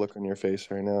shocked look on your face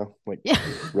right now. Like, Yeah,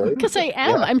 really? because I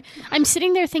am. Yeah. I'm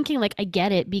sitting there thinking like I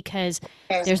get it because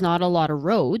there's not a lot of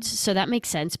roads, so that makes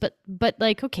sense. But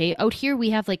like okay, out here we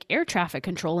have like air traffic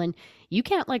control, and you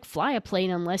can't like fly a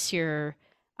plane unless you're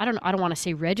I don't want to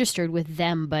say registered with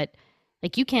them, but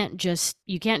like you can't just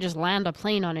land a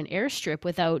plane on an airstrip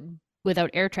without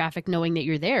air traffic knowing that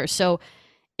you're there. So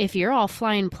if you're all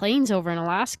flying planes over in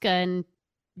Alaska and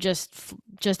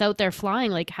just out there flying,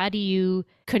 like how do you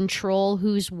control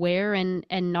who's where and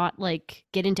not like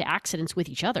get into accidents with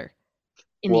each other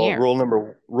in the air? Rule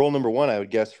number one, I would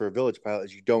guess, for a village pilot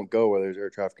is you don't go where there's air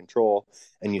traffic control,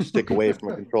 and you stick away from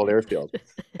a controlled airfield.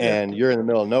 And you're in the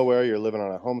middle of nowhere. You're living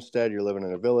on a homestead. You're living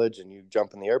in a village, and you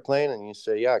jump in the airplane and you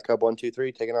say, "Yeah, Cub 1, 2,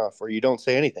 3, taking off," or you don't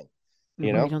say anything.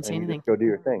 You know, you don't say and you anything. just go do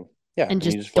your thing. Yeah, And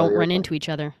you just fly don't the run airplane. into each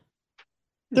other.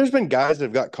 There's been guys that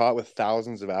have got caught with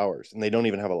thousands of hours, and they don't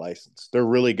even have a license. They're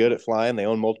really good at flying. They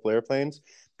own multiple airplanes.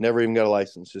 Never even got a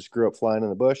license. Just grew up flying in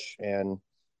the bush, and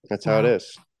that's how it Wow.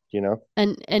 is. You know.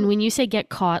 And when you say get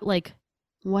caught, like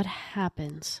what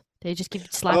happens? They just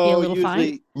slap you a little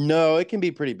fine? No, it can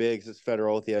be pretty big 'cause it's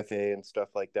federal with the FAA and stuff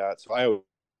like that. So I always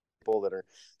people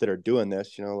that are doing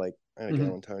this, you know, like I had a guy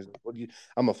one time,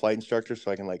 I'm a flight instructor,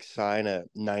 so I can like sign a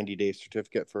 90-day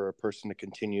certificate for a person to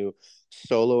continue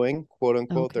soloing, quote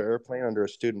unquote, their airplane under a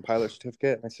student pilot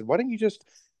certificate. And I said, why don't you just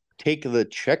take the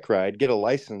check ride, get a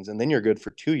license, and then you're good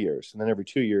for 2 years. And then every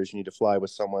 2 years you need to fly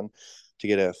with someone to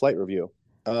get a flight review.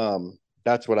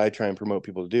 That's what I try and promote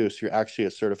people to do. So you're actually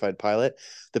a certified pilot.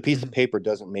 The piece of paper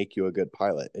doesn't make you a good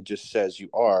pilot. It just says you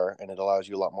are, and it allows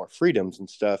you a lot more freedoms and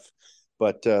stuff.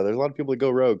 But there's a lot of people that go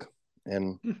rogue,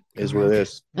 and is what it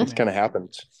is. It kind of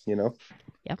happens, you know?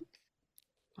 Yep.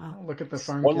 Wow. Oh, look at the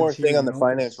farm One kids more thing here, on the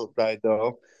financial side,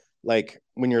 though. Like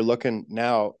when you're looking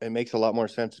now, it makes a lot more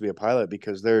sense to be a pilot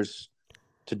because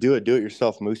to do it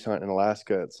yourself moose hunt in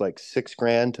Alaska, it's like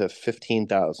 $6,000 to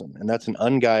 $15,000, and that's an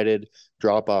unguided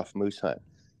drop off moose hunt.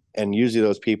 And usually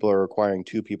those people are requiring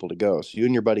 2 people to go. So you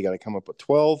and your buddy got to come up with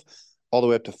 12 all the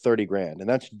way up to 30 grand. And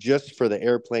that's just for the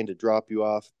airplane to drop you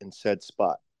off in said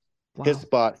spot. Wow. His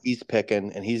spot he's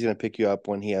picking, and he's going to pick you up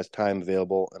when he has time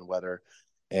available and weather,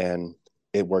 and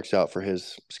it works out for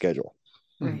his schedule.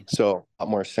 Right. So a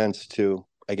lot more sense to,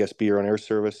 I guess, be your own air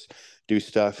service, do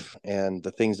stuff. And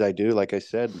the things I do, like I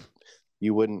said,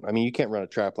 you can't run a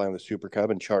trap line with Super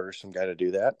Cub and charter some guy to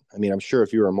do that. I mean, I'm sure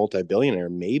if you were a multi-billionaire,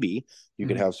 maybe you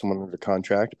could have someone under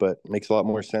contract, but it makes a lot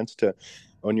more sense to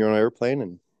own your own airplane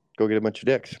and go get a bunch of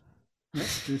dicks.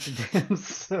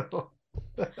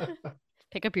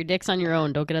 Pick up your dicks on your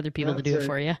own. Don't get other people to do it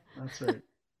for you. That's right.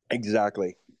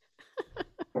 Exactly.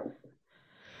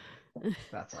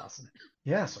 That's awesome.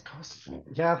 Yeah, so cost.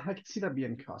 Yeah, I can see that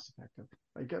being cost effective.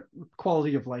 Like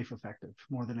quality of life effective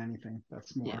more than anything.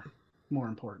 That's more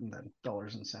important than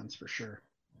dollars and cents for sure.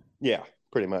 Yeah,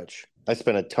 pretty much. I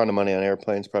spend a ton of money on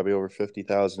airplanes, probably over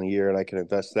 $50,000 a year, and I can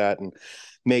invest that and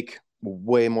make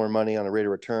way more money on a rate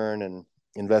of return and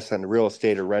invest that in real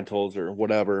estate or rentals or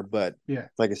whatever. But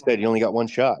like I said, you only got one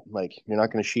shot. Like you're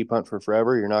not going to sheep hunt for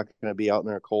forever. You're not going to be out in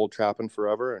there cold trapping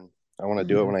forever. And I want to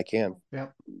do it when I can.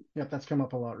 Yep. That's come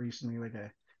up a lot recently. Like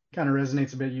kind of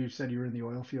resonates a bit. You said you were in the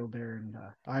oil field there, and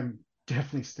I'm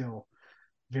definitely still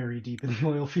very deep in the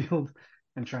oil field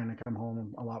and trying to come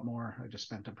home a lot more. I just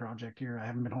spent a project here. I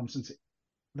haven't been home since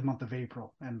the month of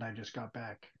April, and I just got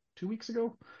back 2 weeks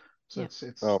ago. So it's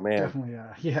definitely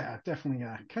definitely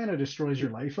kind of destroys your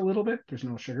life a little bit. There's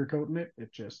no sugarcoating it.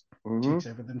 It just takes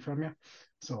everything from you.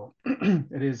 So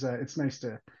it is it's nice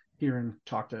to hear and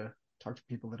talk to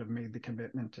people that have made the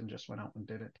commitment and just went out and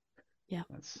did it. Yeah.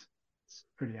 It's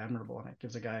pretty admirable, and it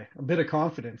gives a guy a bit of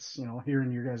confidence, you know,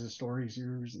 hearing your guys' stories,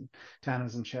 yours and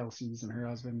Tana's and Chelsea's and her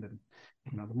husband, and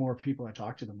you know, the more people I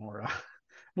talk to, the more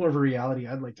of a reality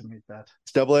I'd like to make that.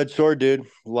 It's double-edged sword, dude.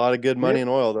 A lot of good money in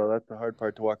oil, though. That's the hard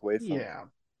part to walk away from. Yeah,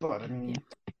 but I mean,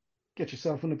 get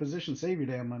yourself in a position, save your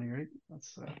damn money, right?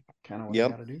 That's kind of what you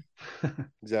got to do.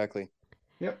 Exactly.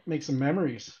 Yep, make some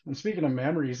memories. And speaking of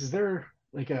memories, is there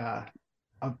like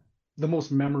the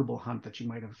most memorable hunt that you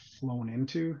might have flown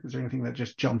into? Is there anything that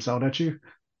just jumps out at you?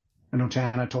 I know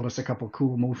Tana told us a couple of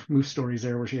cool moose stories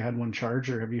there where she had one charge.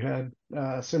 Or have you had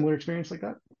a similar experience like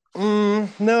that?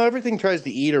 No, everything tries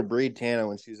to eat or breed Tana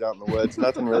when she's out in the woods.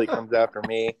 Nothing really comes after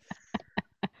me.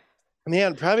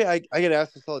 Man, probably I get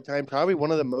asked this all the time. Probably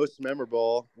one of the most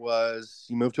memorable was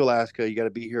you move to Alaska. You got to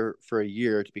be here for a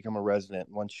year to become a resident.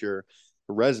 Once you're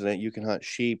a resident, you can hunt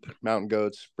sheep, mountain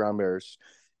goats, brown bears,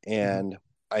 and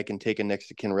I can take a next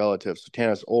to kin relative. So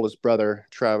Tana's oldest brother,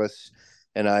 Travis,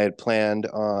 and I had planned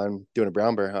on doing a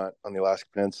brown bear hunt on the Alaska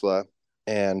Peninsula,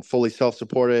 and fully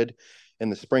self-supported. in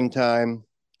the springtime,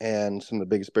 and some of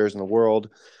the biggest bears in the world.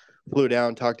 Flew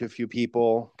down, talked to a few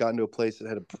people, got into a place that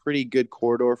had a pretty good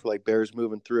corridor for like bears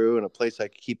moving through, and a place I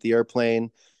could keep the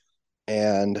airplane.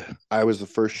 And I was the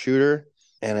first shooter,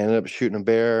 and I ended up shooting a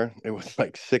bear. It was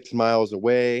like 6 miles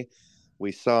away.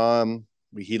 We saw him.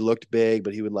 He looked big,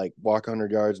 but he would like walk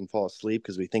 100 yards and fall asleep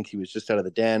because we think he was just out of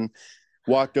the den.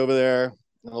 Walked over there.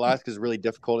 Alaska is really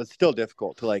difficult. It's still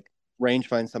difficult to like range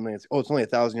find something that's, it's only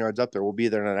 1,000 yards up there. We'll be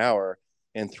there in an hour.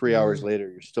 And 3 hours later,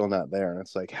 you're still not there. And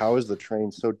it's like, how is the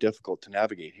terrain so difficult to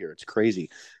navigate here? It's crazy.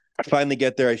 I finally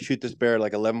get there. I shoot this bear at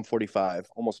like 11:45,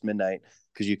 almost midnight,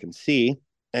 because you can see.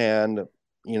 And,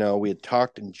 we had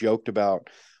talked and joked about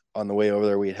on the way over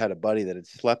there, we had a buddy that had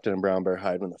slept in a brown bear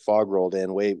hide when the fog rolled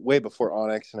in way before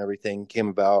Onyx and everything came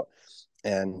about,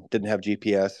 and didn't have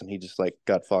GPS. And he just like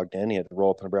got fogged in. He had to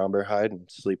roll up in a brown bear hide and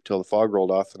sleep till the fog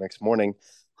rolled off the next morning.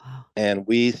 Wow. And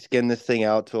we skinned this thing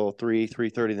out till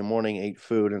 3:30 in the morning, ate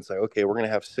food, and it's like, okay, we're going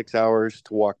to have 6 hours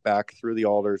to walk back through the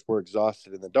alders. We're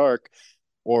exhausted in the dark,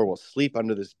 or we'll sleep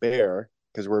under this bear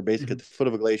because we're basically at the foot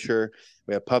of a glacier.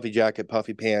 We have puffy jacket,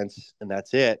 puffy pants, and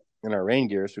that's it in our rain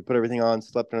gear. So we put everything on,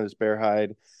 slept under this bear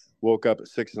hide, woke up at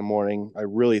 6 in the morning. I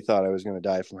really thought I was going to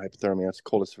die from hypothermia. It's the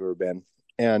coldest I've ever been.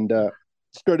 And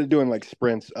started doing like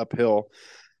sprints uphill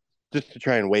just to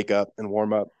try and wake up and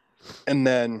warm up. And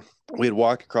then we had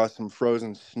walked across some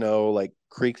frozen snow, like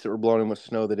creeks that were blowing in with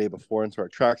snow the day before. And so our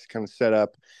tracks kind of set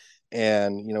up.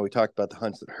 And, we talked about the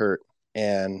hunts that hurt.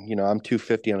 And, I'm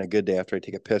 250 on a good day after I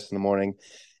take a piss in the morning.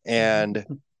 And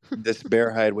this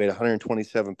bear hide weighed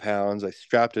 127 pounds. I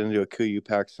strapped it into a Kuiu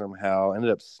pack somehow. Ended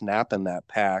up snapping that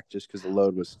pack just because the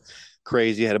load was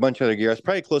crazy. I had a bunch of other gear. I was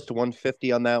probably close to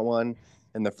 150 on that one.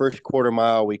 And the first quarter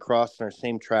mile, we crossed in our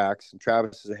same tracks. And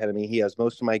Travis is ahead of me. He has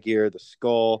most of my gear, the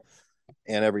skull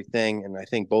and everything. And I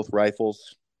think both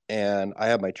rifles. And I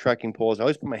have my trekking poles. I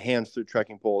always put my hands through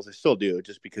trekking poles. I still do,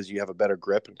 just because you have a better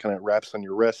grip and kind of wraps on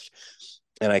your wrist.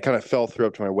 And I kind of fell through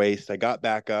up to my waist. I got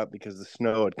back up because the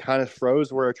snow had kind of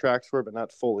froze where our tracks were, but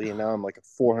not fully. And now I'm like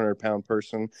a 400-pound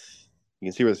person. You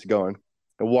can see where this is going.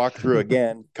 I walk through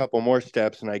again, a couple more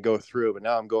steps, and I go through. But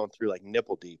now I'm going through like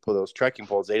nipple deep. With those trekking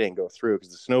poles, they didn't go through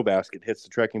because the snow basket hits the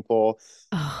trekking pole.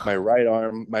 My right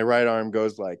arm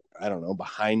goes like, I don't know,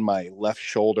 behind my left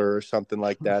shoulder or something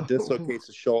like that. Dislocates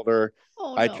the shoulder.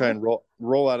 I try and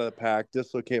roll out of the pack,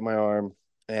 dislocate my arm,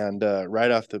 and right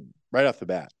off the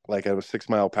bat, like I was 6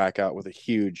 mile pack out with a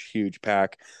huge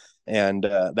pack, and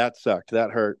that sucked. That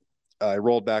hurt. I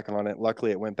rolled back on it. Luckily,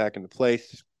 it went back into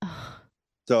place.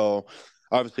 So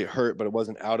obviously it hurt, but it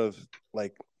wasn't out of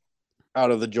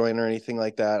the joint or anything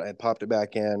like that. I popped it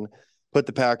back in, put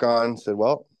the pack on, said,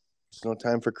 well, it's no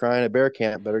time for crying at bear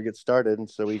camp. Better get started. And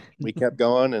so we kept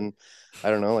going. And I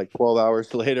don't know, like 12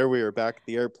 hours later, we were back at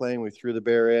the airplane. We threw the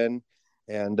bear in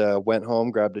and went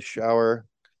home, grabbed a shower,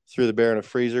 threw the bear in a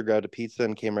freezer, grabbed a pizza,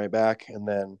 and came right back. And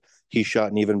then he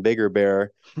shot an even bigger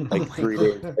bear like 3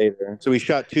 days later. So we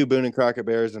shot 2 Boone and Crockett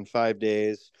bears in 5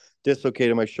 days,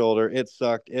 dislocated my shoulder. It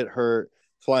sucked. It hurt.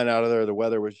 Flying out of there, the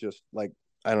weather was just like,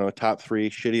 I don't know, top 3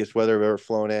 shittiest weather I've ever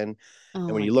flown in.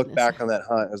 And when you look back on that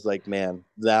hunt, I was like, man,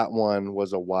 that one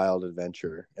was a wild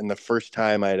adventure. And the first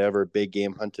time I had ever big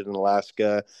game hunted in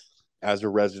Alaska as a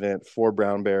resident for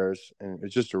brown bears. And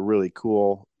it's just a really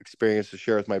cool experience to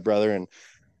share with my brother. And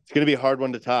it's going to be a hard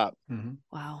one to top. Mm-hmm.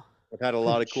 Wow. I've had a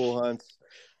lot of cool hunts.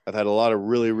 I've had a lot of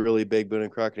really, really big Boone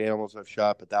and Crockett animals I've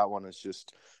shot, but that one is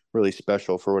just really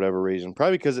special for whatever reason.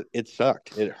 Probably because it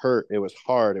sucked. It hurt. It was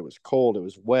hard. It was cold. It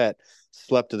was wet.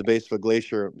 Slept at the base of a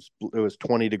glacier. It was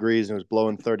 20 degrees and it was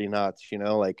blowing 30 knots,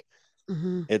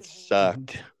 It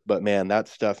sucked. But man, that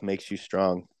stuff makes you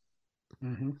strong.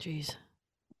 Jeez.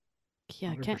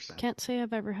 Yeah, 100%. can't say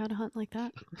I've ever had a hunt like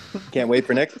that. Can't wait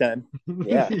for next time.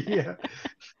 Yeah. Yeah.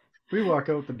 We walk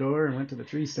out the door and went to the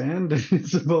tree stand.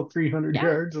 It's about 300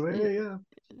 yards away. Yeah.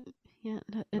 Yeah,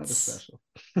 Not as it's special.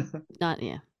 not.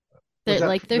 Yeah, Was they're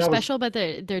that- they're that was- special, but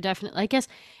they're definitely. I guess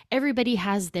everybody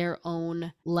has their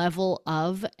own level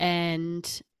of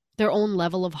and their own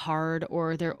level of hard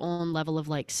or their own level of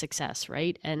like success,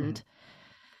 right? And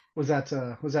Was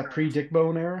that pre-dick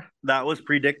bone era? That was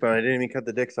pre-dick bone. I didn't even cut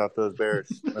the dicks off those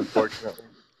bears, unfortunately.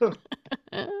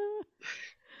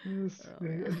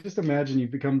 Just imagine you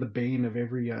become the bane of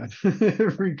every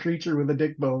every creature with a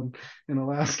dick bone in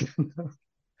Alaska.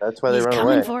 That's why he's they run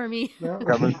coming away. for me.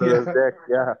 Coming for those dicks,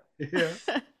 yeah.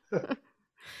 Yeah.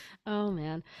 Oh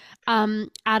man.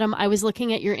 Adam, I was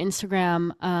looking at your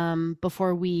Instagram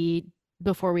before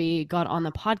we got on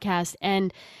the podcast,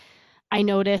 and I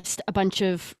noticed a bunch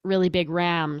of really big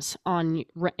rams on.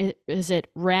 Is it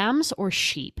rams or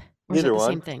sheep? Or is it Either the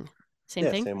one. same thing? Same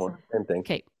Yeah, thing. same one. Same thing.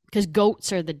 Okay, because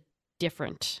goats are the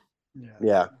different.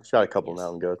 Yeah, shot a couple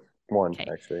mountain goats. One, Okay.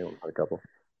 actually, not a couple.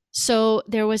 So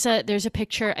there's a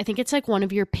picture, I think it's like one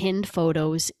of your pinned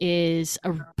photos is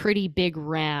a pretty big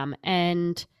ram,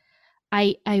 and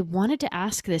I wanted to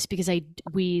ask this because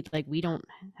we've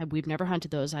never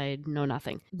hunted those. I know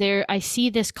nothing. There I see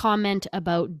this comment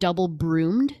about double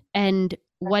broomed, and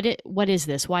what is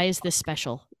this? Why is this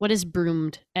special? What is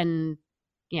broomed? And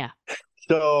yeah.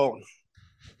 So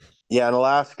yeah, in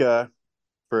Alaska,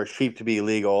 for a sheep to be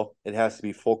legal, it has to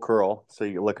be full curl. So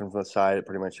you're looking from the side, it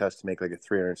pretty much has to make like a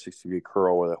 360-degree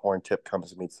curl where the horn tip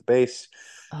comes and meets the base.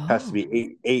 Oh. Has to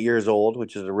be 8 years old,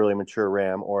 which is a really mature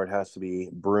ram, or it has to be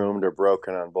broomed or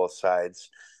broken on both sides.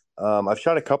 I've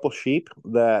shot a couple sheep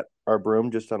that are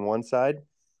broomed just on one side.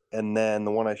 And then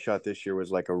the one I shot this year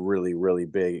was like a really, really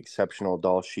big, exceptional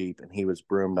doll sheep, and he was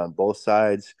broomed on both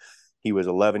sides. He was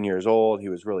 11 years old. He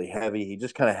was really heavy. He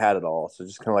just kind of had it all. So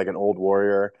just kind of like an old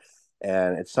warrior.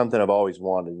 And it's something I've always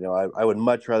wanted. You know, I would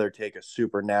much rather take a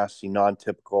super nasty,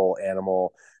 non-typical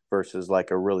animal versus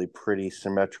like a really pretty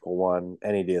symmetrical one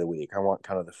any day of the week. I want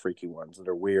kind of the freaky ones that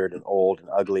are weird and old and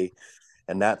ugly.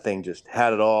 And that thing just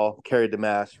had it all, carried the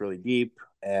mass really deep,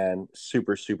 and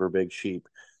super, super big sheep.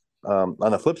 On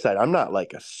the flip side, I'm not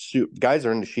like guys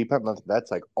are into sheep hunting. That's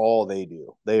like all they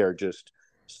do. They are just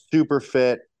super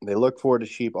fit. They look forward to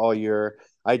sheep all year.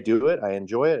 I do it. I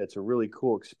enjoy it. It's a really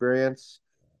cool experience.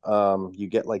 You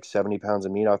get like 70 pounds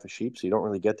of meat off a sheep, so you don't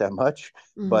really get that much,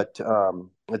 but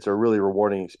it's a really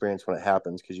rewarding experience when it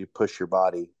happens because you push your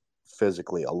body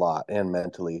physically a lot and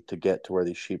mentally to get to where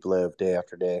these sheep live day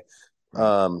after day.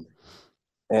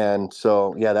 And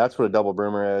so, yeah, that's what a double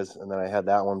broomer is. And then I had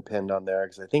that one pinned on there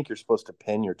because I think you're supposed to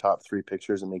pin your top 3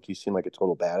 pictures and make you seem like a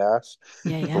total badass.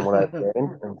 Yeah. From what I've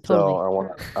seen. And Totally. so I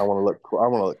want to look cool. I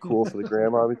want to look cool for the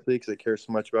gram, obviously, because I care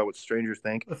so much about what strangers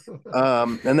think.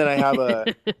 And then I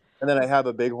have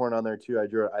a bighorn on there too. I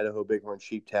drew an Idaho bighorn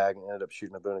sheep tag and ended up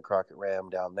shooting a Boone and Crockett ram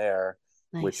down there,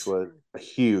 Nice. which was a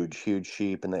huge, huge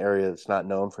sheep in the area that's not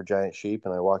known for giant sheep.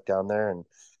 And I walked down there and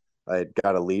I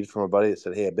got a lead from a buddy that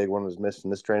said, "Hey, a big one was missed in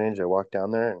this drainage." I walked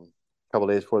down there and a couple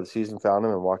days before the season found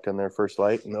him and walked in there first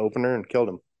light in the opener and killed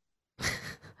him.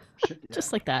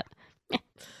 Just like that.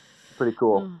 Pretty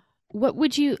cool. What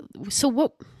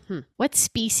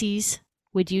species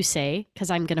would you say, because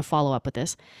I'm going to follow up with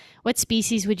this, what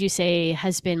species would you say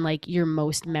has been like your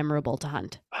most memorable to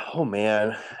hunt? Oh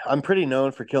man, I'm pretty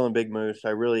known for killing big moose. I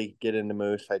really get into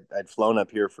moose. I'd flown up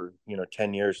here for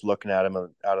 10 years looking at them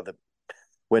out of the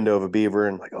window of a beaver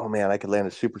and like, oh man, I could land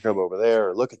a super cub over there,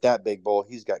 or look at that big bull,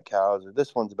 he's got cows, or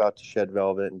this one's about to shed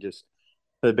velvet, and just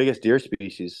the biggest deer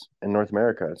species in North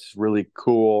America. It's really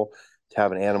cool to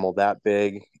have an animal that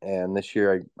big. And this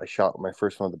year I shot my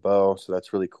first one with a bow, so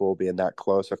that's really cool being that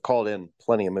close. I've called in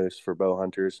plenty of moose for bow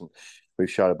hunters, and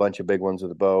we've shot a bunch of big ones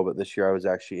with a bow, but this year I was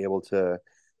actually able to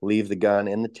leave the gun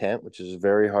in the tent, which is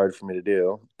very hard for me to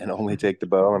do, and only take the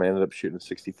bow. And I ended up shooting a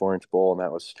 64-inch bull, and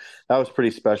that was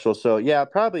pretty special. So yeah,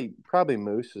 probably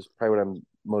moose is probably what I'm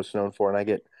most known for. And I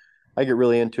get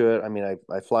really into it. I mean,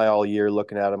 I fly all year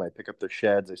looking at them. I pick up their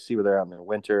sheds. I see where they're out in the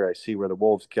winter. I see where the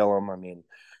wolves kill them. I mean,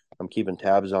 I'm keeping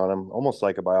tabs on them, almost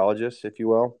like a biologist, if you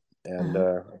will. And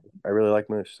I really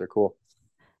like moose. They're cool.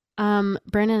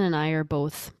 Brennan and I are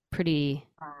both pretty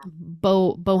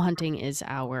bow hunting is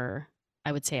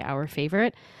I would say our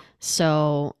favorite.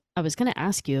 So I was going to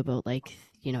ask you about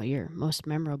your most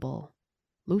memorable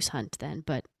moose hunt then,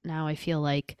 but now I feel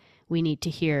like we need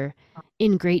to hear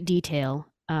in great detail.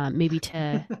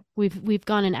 We've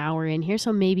gone an hour in here,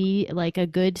 so maybe like a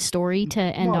good story to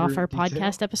end off our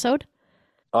podcast episode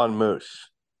on moose.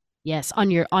 Yes, on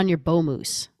your bow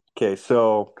moose. Okay,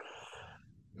 so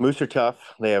moose are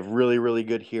tough. They have really, really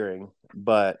good hearing,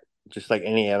 but just like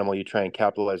any animal, you try and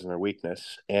capitalize on their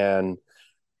weakness. And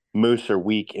moose are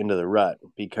weak into the rut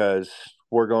because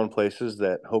we're going places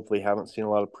that hopefully haven't seen a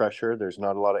lot of pressure. There's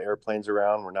not a lot of airplanes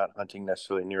around. We're not hunting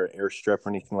necessarily near an airstrip or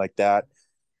anything like that.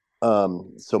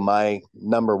 So my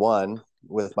number one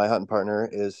with my hunting partner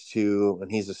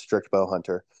and he's a strict bow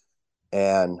hunter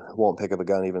and won't pick up a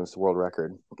gun even as the world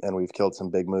record. And we've killed some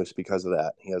big moose because of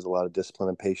that. He has a lot of discipline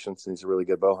and patience, and he's a really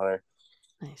good bow hunter.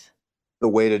 Nice. The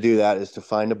way to do that is to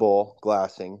find a bull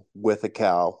glassing with a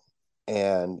cow,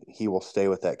 and he will stay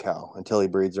with that cow until he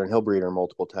breeds her, and he'll breed her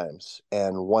multiple times.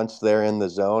 And once they're in the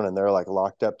zone and they're like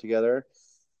locked up together,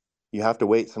 you have to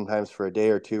wait sometimes for a day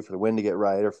or two for the wind to get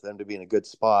right or for them to be in a good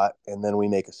spot. And then we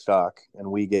make a stalk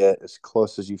and we get as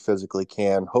close as you physically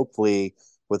can, hopefully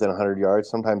within 100 yards.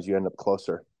 Sometimes you end up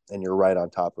closer and you're right on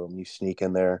top of them. You sneak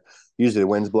in there. Usually the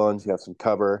wind's blowing, so you have some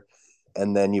cover.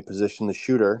 And then you position the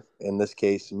shooter, in this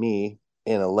case, me,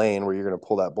 in a lane where you're going to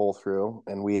pull that bull through.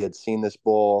 And we had seen this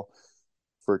bull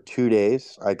for 2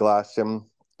 days. I glassed him,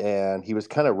 and he was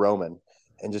kind of roaming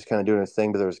and just kind of doing his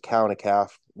thing. But there was a cow and a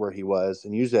calf where he was,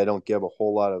 and usually I don't give a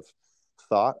whole lot of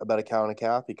thought about a cow and a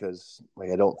calf because like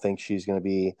I don't think she's going to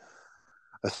be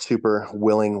a super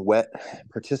willing wet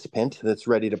participant that's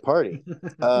ready to party.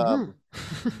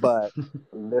 But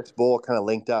this bull kind of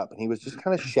linked up, and he was just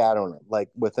kind of shadowing him, like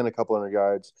within a couple hundred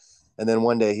yards. And then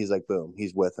one day he's like, boom,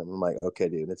 he's with him. I'm like, okay,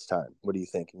 dude, it's time. What do you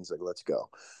think? And he's like, let's go.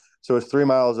 So it's 3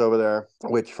 miles over there,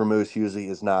 which for moose usually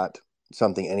is not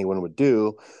something anyone would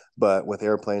do. But with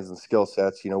airplanes and skill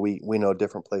sets, we know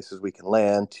different places we can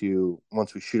land to.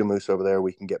 Once we shoot a moose over there,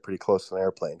 we can get pretty close to an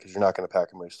airplane because you're not going to pack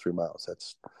a moose 3 miles.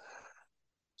 That's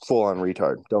full on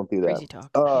retard. Don't do that. Crazy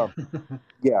talk.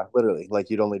 Yeah, literally. Like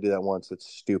you'd only do that once. It's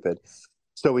stupid.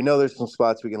 So we know there's some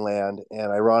spots we can land.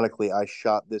 And ironically, I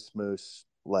shot this moose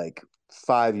like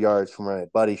 5 yards from where my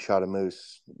buddy shot a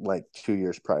moose like 2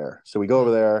 years prior. So we go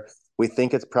over there. We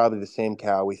think it's probably the same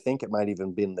cow. We think it might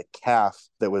even been the calf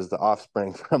that was the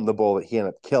offspring from the bull that he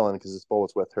ended up killing because this bull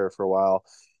was with her for a while.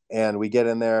 And we get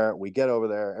in there, we get over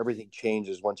there, everything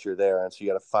changes once you're there. And so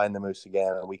you got to find the moose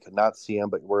again. And we could not see him,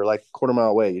 but we're like a quarter mile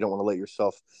away. You don't want to let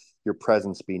your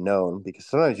presence be known because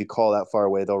sometimes you call that far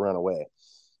away, they'll run away.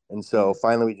 And so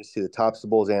finally we just see the tops of the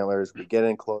bull's antlers. We get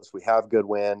in close. We have good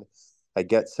wind. I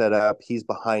get set up. He's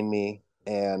behind me.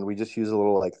 And we just use a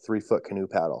little like 3-foot canoe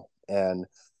paddle. And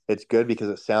it's good because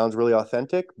it sounds really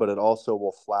authentic, but it also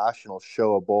will flash and it'll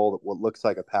show a bull that what looks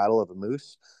like a paddle of a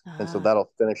moose. And so that'll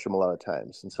finish him a lot of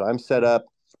times. And so I'm set up.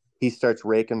 He starts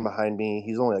raking behind me.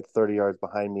 He's only like 30 yards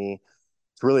behind me.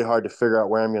 It's really hard to figure out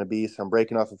where I'm going to be. So I'm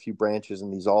breaking off a few branches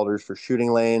in these alders for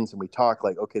shooting lanes. And we talk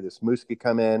like, okay, this moose could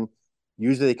come in.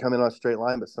 Usually they come in on a straight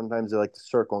line, but sometimes they like to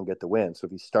circle and get the wind. So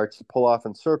if he starts to pull off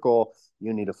and circle,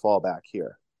 you need to fall back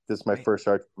here. This is my first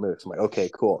archery moose. I'm like, okay,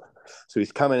 cool. So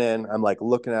he's coming in. I'm like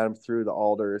looking at him through the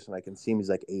alders, and I can see him. He's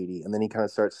like 80, and then he kind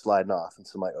of starts sliding off. And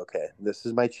so I'm like, okay, this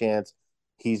is my chance.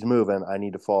 He's moving. I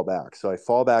need to fall back. So I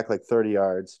fall back like 30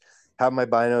 yards. Have my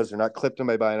binos. They're not clipped in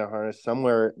my bino harness.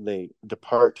 Somewhere they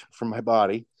depart from my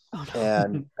body,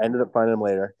 and I ended up finding him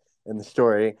later in the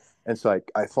story. And so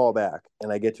I fall back,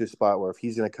 and I get to a spot where if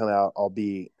he's going to come out, he'll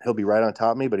be right on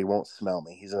top of me, but he won't smell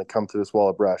me. He's going to come through this wall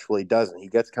of brush. Well, he doesn't. He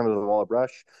gets kind of the wall of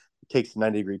brush, takes a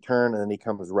 90-degree turn, and then he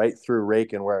comes right through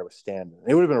raking where I was standing.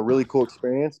 It would have been a really cool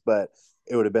experience, but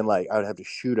it would have been like I would have to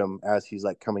shoot him as he's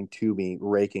like coming to me,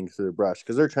 raking through the brush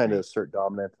because they're trying to assert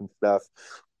dominance and stuff.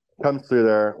 Comes through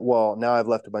there. Well, now I've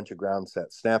left a bunch of ground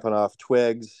sets, snapping off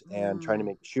twigs and trying to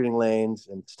make shooting lanes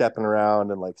and stepping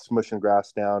around and like smushing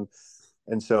grass down.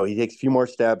 And so he takes a few more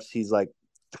steps. He's like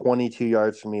 22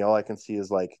 yards from me. All I can see is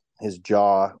like his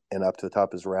jaw and up to the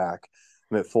top of his rack.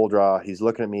 I'm at full draw. He's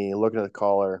looking at me, looking at the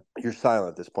collar. You're silent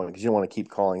at this point because you don't want to keep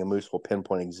calling. A moose will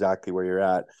pinpoint exactly where you're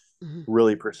at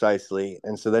really precisely.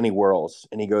 And so then he whirls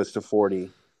and he goes to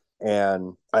 40.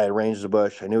 And I had ranged the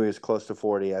bush. I knew he was close to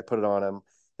 40. I put it on him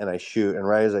and I shoot. And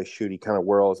right as I shoot, he kind of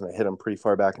whirls and I hit him pretty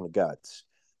far back in the guts.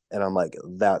 And I'm like,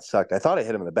 that sucked. I thought I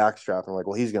hit him in the backstrap. I'm like,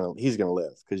 well, he's gonna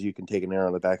live because you can take an arrow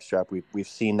in the backstrap. We've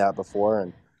seen that before,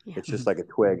 and it's just like a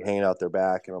twig hanging out their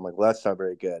back. And I'm like, well, that's not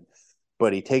very good.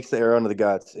 But he takes the arrow into the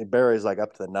guts. It buries like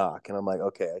up to the nock, and I'm like,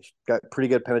 okay, I got pretty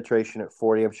good penetration at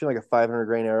 40. I'm shooting like a 500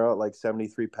 grain arrow at like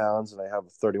 73 pounds, and I have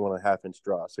a 31.5-inch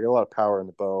draw, so I got a lot of power in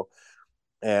the bow.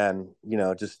 And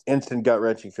just instant gut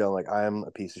wrenching feeling like I'm a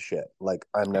piece of shit. Like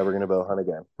I'm never gonna bow hunt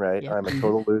again, right? I'm a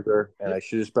total loser, and I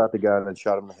should have just brought the gun and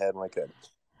shot him in the head when I could.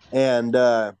 And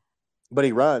but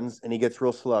he runs and he gets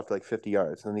real slow after like 50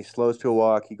 yards, and then he slows to a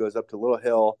walk. He goes up to a little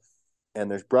hill,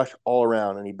 and there's brush all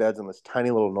around, and he beds on this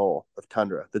tiny little knoll of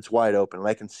tundra that's wide open, and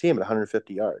I can see him at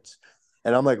 150 yards.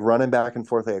 And I'm like running back and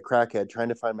forth like a crackhead, trying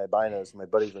to find my binos, and my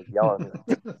buddy's like yelling,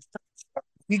 "What are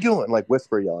you doing?" Like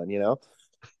whisper yelling,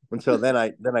 And so then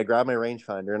I grab my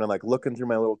rangefinder and I'm like looking through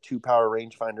my little 2-power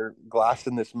rangefinder,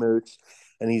 glassing this moose,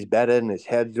 and he's bedded and his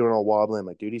head's doing all wobbly. I'm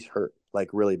like, dude, he's hurt like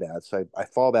really bad. So I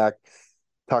fall back,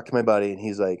 talk to my buddy, and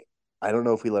he's like, I don't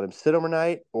know if we let him sit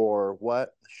overnight or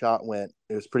what. The shot it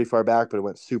was pretty far back, but it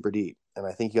went super deep. And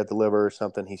I think he got the liver or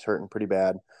something. He's hurting pretty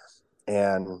bad.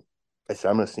 And I said,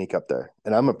 I'm going to sneak up there.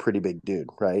 And I'm a pretty big dude,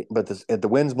 right? But the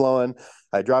wind's blowing.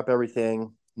 I drop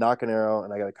everything, knock an arrow,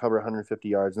 and I got to cover 150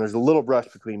 yards. And there's a little brush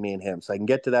between me and him. So I can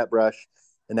get to that brush,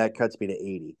 and that cuts me to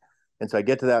 80. And so I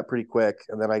get to that pretty quick,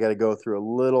 and then I got to go through a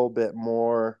little bit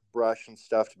more brush and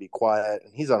stuff to be quiet.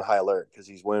 And he's on high alert because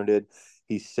he's wounded.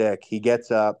 He's sick. He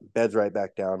gets up, beds right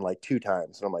back down like 2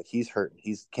 times. And I'm like, he's hurting.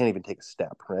 He can't even take a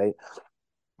step, right?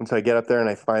 And so I get up there, and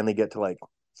I finally get to like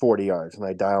 40 yards, and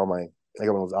I got one of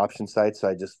those option sights. So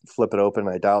I just flip it open,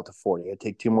 and I dial it to 40. I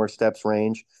take 2 more steps,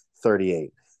 range,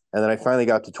 38. And then I finally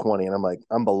got to 20, and I'm like,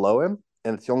 I'm below him,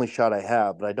 and it's the only shot I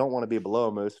have, but I don't want to be below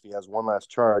a moose. If he has one last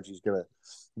charge, he's going to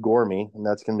gore me, and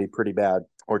that's going to be pretty bad,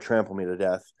 or trample me to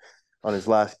death on his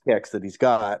last kicks that he's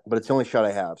got. But it's the only shot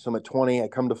I have. So I'm at 20. I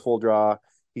come to full draw.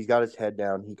 He's got his head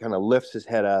down. He kind of lifts his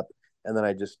head up, and then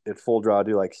I just, at full draw,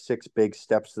 do like 6 big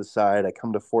steps to the side. I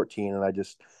come to 14, and I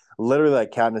just literally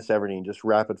like Katniss Everdeen, just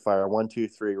rapid fire, 1, 2,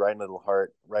 3, right into the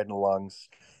heart, right in the lungs,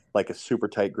 like a super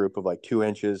tight group of like 2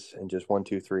 inches, and just 1,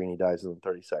 2, 3, and he dies within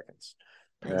 30 seconds.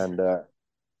 Nice. And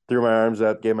threw my arms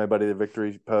up, gave my buddy the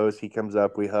victory pose. He comes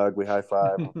up, we hug, we high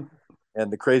five. And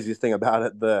the craziest thing about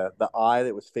it, the eye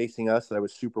that was facing us, that I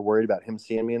was super worried about him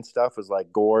seeing me and stuff, was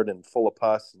like gored and full of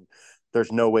pus. And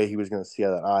there's no way he was going to see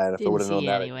that eye. And if I would have known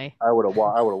that, anyway. I would have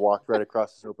walked right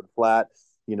across this open flat,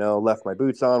 left my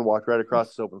boots on, walked right across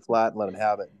this open flat and let him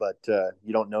have it. But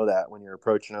you don't know that when you're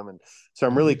approaching him. And so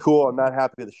I'm really cool. I'm not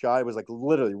happy with the shot. It was like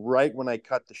literally right when I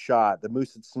cut the shot, the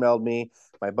moose had smelled me.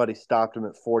 My buddy stopped him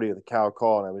at 40 with a cow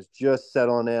call, and I was just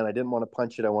settling in. I didn't want to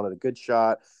punch it. I wanted a good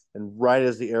shot. And right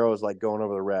as the arrow is like going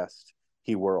over the rest,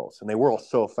 he whirls. And they whirl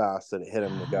so fast that it hit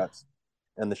him in the guts.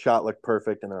 And the shot looked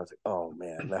perfect. And I was like, oh,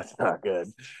 man, that's not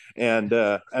good. And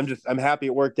I'm happy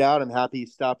it worked out. I'm happy he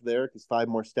stopped there, because 5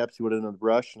 more steps he would have been in the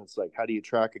brush. And it's like, how do you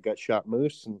track a gut shot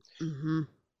moose? And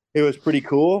it was pretty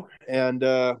cool. And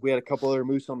we had a couple other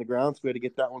moose on the ground, so we had to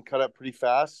get that one cut up pretty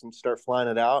fast and start flying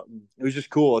it out. And it was just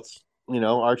cool. It's,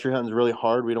 archery hunting is really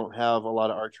hard. We don't have a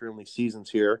lot of archery only seasons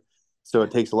here. So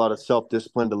it takes a lot of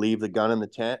self-discipline to leave the gun in the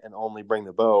tent and only bring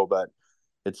the bow. But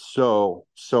it's so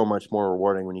much more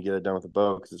rewarding when you get it done with a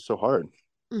bow, because it's so hard.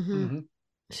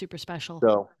 Super special.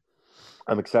 So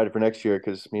I'm excited for next year,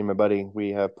 because me and my buddy,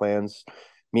 we have plans,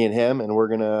 me and him, and we're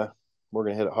gonna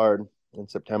hit it hard in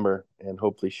September and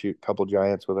hopefully shoot a couple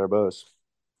giants with our bows.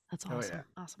 That's awesome.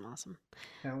 Awesome.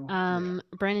 Yeah.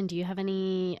 Brennan, do you have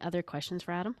any other questions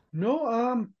for Adam?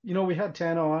 No, we had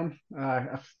Tana on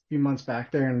a few months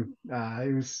back there, and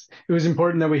it was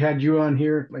important that we had you on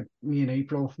here, like me and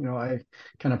April. I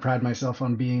kind of pride myself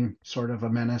on being sort of a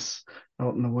menace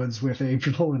out in the woods with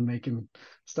April and making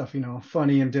stuff,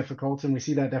 funny and difficult. And we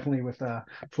see that definitely with a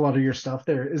lot of your stuff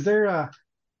there. Is there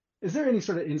any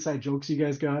sort of inside jokes you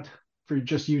guys got for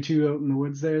just you two out in the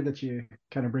woods there that you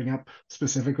kind of bring up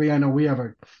specifically? I know we have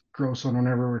a gross one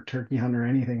whenever we're turkey hunting or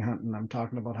anything hunting. I'm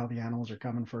talking about how the animals are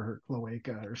coming for her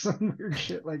cloaca or some weird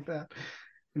shit like that.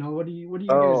 What do you guys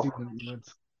do out in the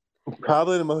woods?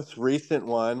 Probably the most recent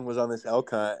one was on this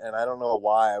elk hunt, and I don't know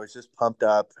why. I was just pumped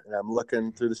up, and I'm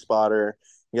looking through the spotter.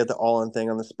 You got the all-in thing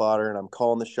on the spotter, and I'm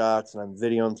calling the shots, and I'm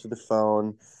videoing through the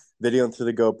phone, videoing through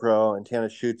the GoPro, and Tana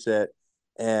shoots it,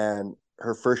 and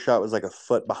her first shot was like a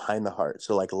foot behind the heart,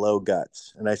 so like low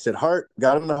guts. And I said, heart,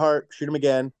 got him in the heart, shoot him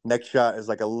again. Next shot is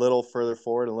like a little further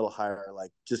forward, a little higher, like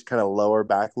just kind of lower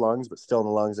back lungs, but still in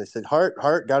the lungs. I said, heart,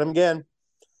 got him again.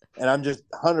 And I'm just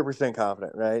 100%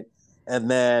 confident, right? And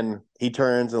then he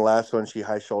turns, and the last one, she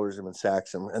high shoulders him and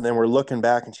sacks him. And then we're looking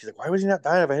back, and she's like, why was he not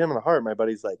dying if I hit him in the heart? My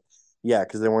buddy's like, yeah,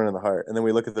 because they weren't in the heart. And then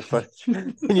we look at the footage,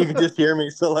 and you can just hear me.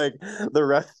 So like the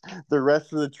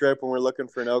rest of the trip, when we're looking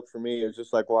for an elk for me, is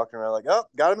just like walking around like, oh,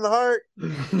 got him in the heart,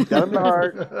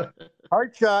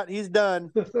 heart shot, he's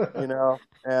done,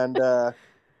 and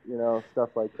stuff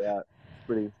like that.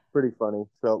 Pretty funny.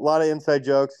 So a lot of inside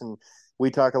jokes, and we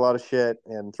talk a lot of shit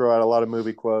and throw out a lot of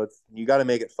movie quotes. You got to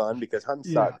make it fun, because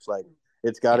hunting sucks. Like,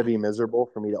 it's got to be miserable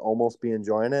for me to almost be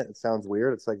enjoying it. It sounds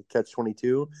weird. It's like a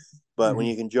catch-22. But when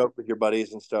you can joke with your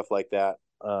buddies and stuff like that,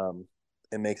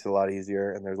 it makes it a lot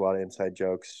easier. And there's a lot of inside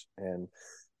jokes and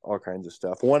all kinds of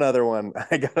stuff. One other one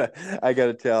I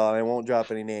gotta tell, and I won't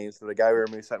drop any names, but the guy we were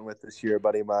moose hunting with this year, a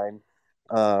buddy of mine,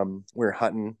 we were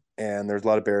hunting, and there's a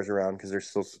lot of bears around because there's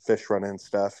still fish running and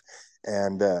stuff.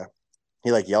 And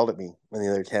he like yelled at me in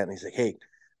the other tent, and he's like, hey,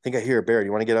 I think I hear a bear. Do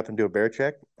you want to get up and do a bear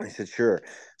check? I said, sure.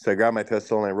 So I grab my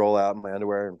pistol, and I roll out in my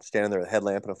underwear and standing there with a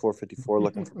headlamp and a 454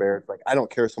 looking for bears. Like, I don't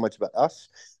care so much about us.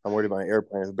 I'm worried about an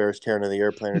airplane. If the bear's tearing into the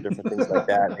airplane or different things like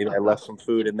that. Maybe I left some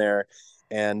food in there.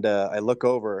 And I look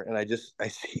over, and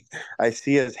I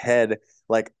see his head,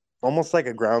 like almost like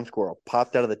a ground squirrel,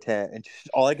 popped out of the tent. And just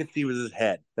all I could see was his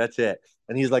head. That's it.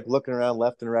 And he's like looking around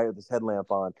left and right with his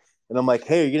headlamp on. And I'm like,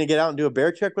 hey, are you going to get out and do a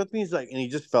bear check with me? He's like, and he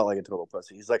just felt like a total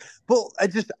pussy. He's like, well,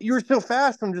 you were so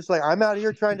fast. I'm just like, I'm out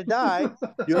here trying to die.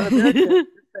 You want a bear check?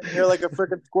 You're like a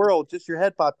freaking squirrel. Just your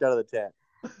head popped out of the tent.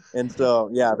 And so,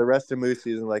 yeah, the rest of moose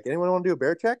season, like, anyone want to do a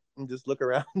bear check? And just look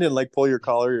around and like pull your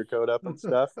collar, your coat up and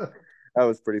stuff. That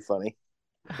was pretty funny.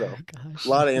 So a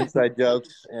lot of inside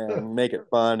jokes, and make it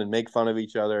fun and make fun of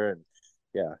each other. And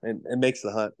yeah, and it makes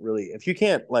the hunt really, if you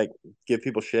can't like give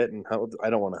people shit and hunt, I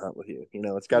don't want to hunt with you.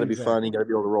 It's got to be fun. You got to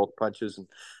be able to roll punches and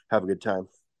have a good time.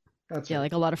 That's Yeah, right.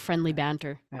 like a lot of friendly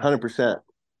banter. 100%.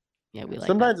 Yeah, we like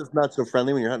Sometimes it's not so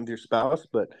friendly when you're hunting with your spouse,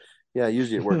 but yeah,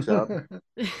 usually it works out.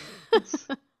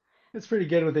 that. It's pretty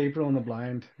good with April in the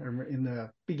blind. Or in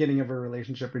the beginning of our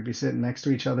relationship, we'd be sitting next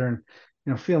to each other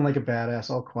and, feeling like a badass,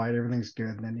 all quiet, everything's good.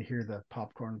 And then you hear the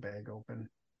popcorn bag open.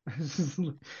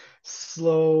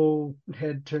 Slow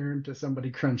head turn to somebody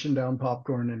crunching down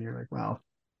popcorn, and you're like, wow,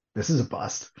 this is a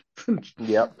bust.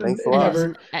 Yep. Thanks a And lot.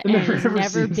 it has ever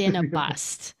never seems been to a be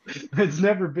bust. It's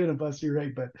never been a bust, you're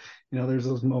right. But, there's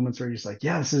those moments where you're just like,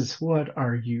 yeah, this is, what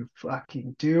are you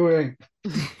fucking doing?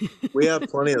 We have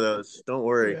plenty of those. Don't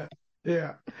worry. Yeah.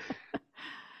 Yeah.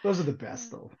 Those are the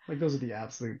best, though. Like, those are the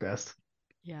absolute best.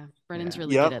 Yeah, Brennan's Yeah.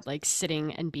 really Yep. good at like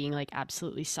sitting and being like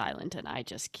absolutely silent, and I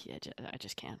just can't. I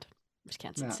just can't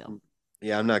sit No. still.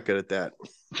 Yeah, I'm not good at that.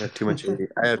 I have too much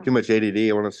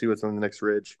ADD. I want to see what's on the next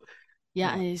ridge.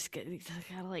 Yeah, Yeah. I just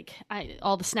gotta like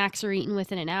all the snacks are eaten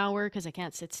within an hour because I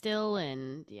can't sit still,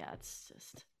 and yeah, it's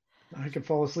just I could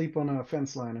fall asleep on a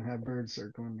fence line and have birds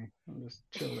circling me. I'm just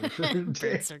chilling for a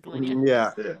day. bird circling you.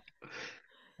 Yeah. Yeah.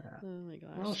 Oh my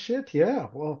gosh. Well, shit. Yeah.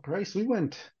 Well, Christ, we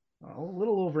went a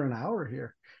little over an hour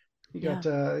here. You got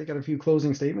a few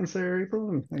closing statements there, April,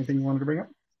 and anything you wanted to bring up?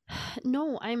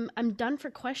 No, I'm done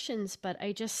for questions, but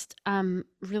I just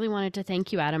really wanted to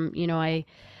thank you, Adam.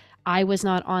 I was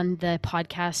not on the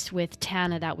podcast with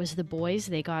Tana. That was the boys.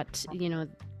 They got,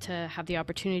 to have the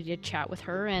opportunity to chat with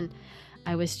her, and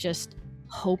I was just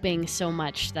hoping so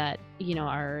much that,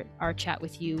 our chat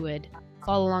with you would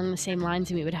fall along the same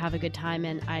lines and we would have a good time,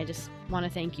 and I just want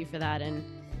to thank you for that. And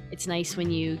it's nice when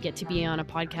you get to be on a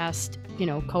podcast,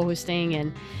 co-hosting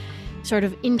and sort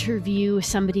of interview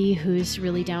somebody who's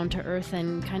really down to earth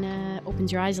and kind of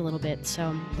opens your eyes a little bit.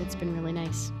 So it's been really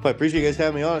nice. I appreciate you guys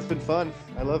having me on. It's been fun.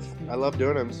 I love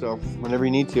doing them. So whenever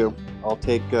you need to, I'll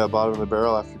take bottom of the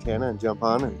barrel after Tana and jump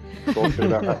on and bullshit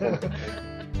about that.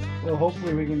 Well,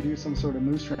 hopefully we can do some sort of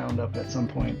moose roundup at some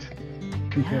point.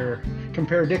 Compare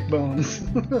dick bones.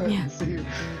 Yeah. see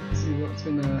what's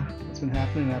been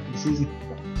happening after the season.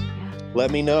 Yeah,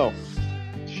 Let me know.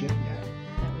 Shit, yeah.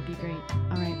 that would be great.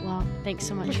 All right. Well, thanks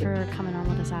so much for coming on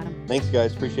with us, Adam. Thanks,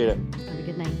 guys. Appreciate it. Have a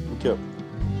good night. You too.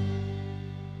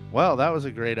 Well, that was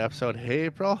a great episode. Hey,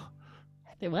 April.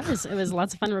 It was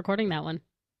lots of fun recording that one.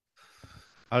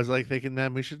 I was like thinking,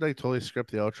 man, we should like totally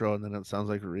script the outro, and then it sounds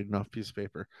like we're reading off a piece of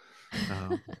paper.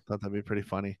 Thought that'd be pretty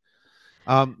funny.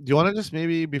 Do you want to just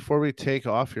maybe before we take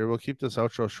off here, we'll keep this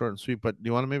outro short and sweet, but do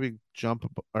you want to maybe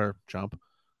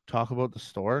talk about the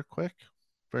store quick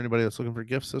for anybody that's looking for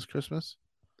gifts this Christmas?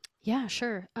 Yeah,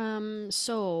 sure.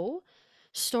 So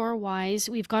store-wise,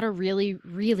 we've got a really,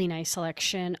 really nice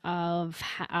selection of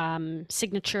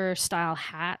signature style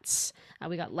hats.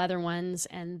 We got leather ones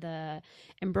and the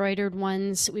embroidered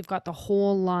ones. We've got the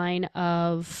whole line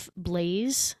of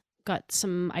Blaze. Got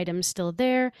some items still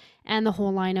there, and the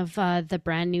whole line of the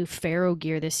brand new Pharaoh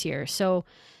gear this year. So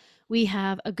we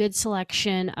have a good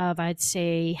selection of, I'd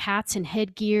say, hats and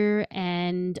headgear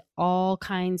and all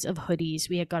kinds of hoodies.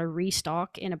 We have got a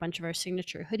restock in a bunch of our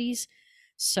signature hoodies,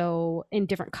 so in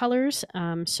different colors.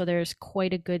 So there's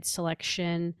quite a good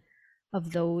selection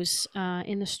of those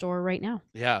in the store right now.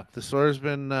 Yeah, the store's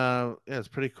been it's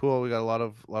pretty cool. We got a lot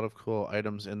of cool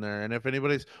items in there. And if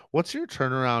anybody's, what's your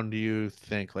turnaround, do you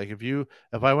think? Like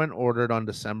if I went and ordered on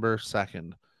December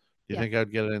 2nd, do you think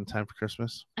I'd get it in time for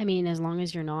Christmas? I mean, as long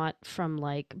as you're not from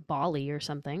like Bali or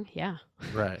something, yeah.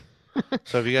 Right.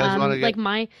 So if you guys want to get like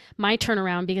my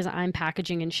turnaround, because I'm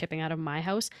packaging and shipping out of my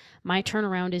house, my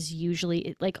turnaround is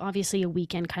usually like, obviously a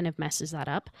weekend kind of messes that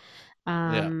up.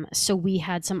 So we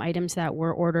had some items that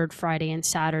were ordered Friday and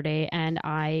Saturday, and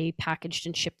I packaged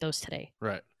and shipped those today.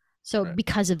 Right. So Right.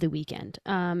 because of the weekend,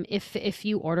 if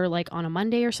you order like on a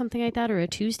Monday or something like that, or a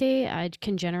Tuesday, I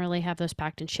can generally have those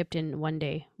packed and shipped in 1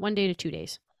 day to 2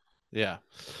 days. Yeah.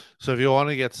 So if you want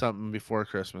to get something before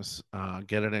Christmas,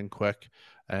 get it in quick,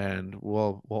 and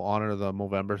we'll honor the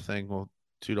Movember thing. We'll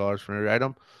 $2 for every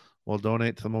item. We'll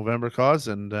donate to the Movember cause.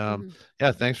 And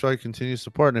yeah, thanks for all your continued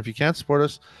support. And if you can't support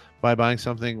us by buying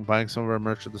some of our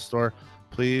merch at the store,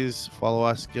 please follow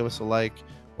us, give us a like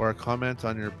or a comment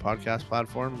on your podcast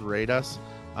platforms, rate us,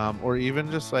 or even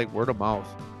just like word of mouth.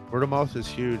 Word of mouth is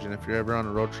huge. And if you're ever on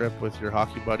a road trip with your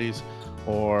hockey buddies,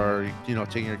 or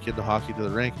taking your kid to hockey to the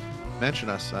rink, mention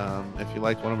us. If you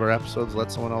liked one of our episodes,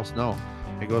 let someone else know.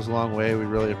 It goes a long way. We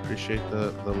really appreciate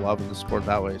the love and the support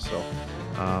that way. So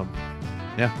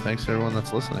yeah, thanks to everyone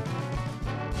that's listening.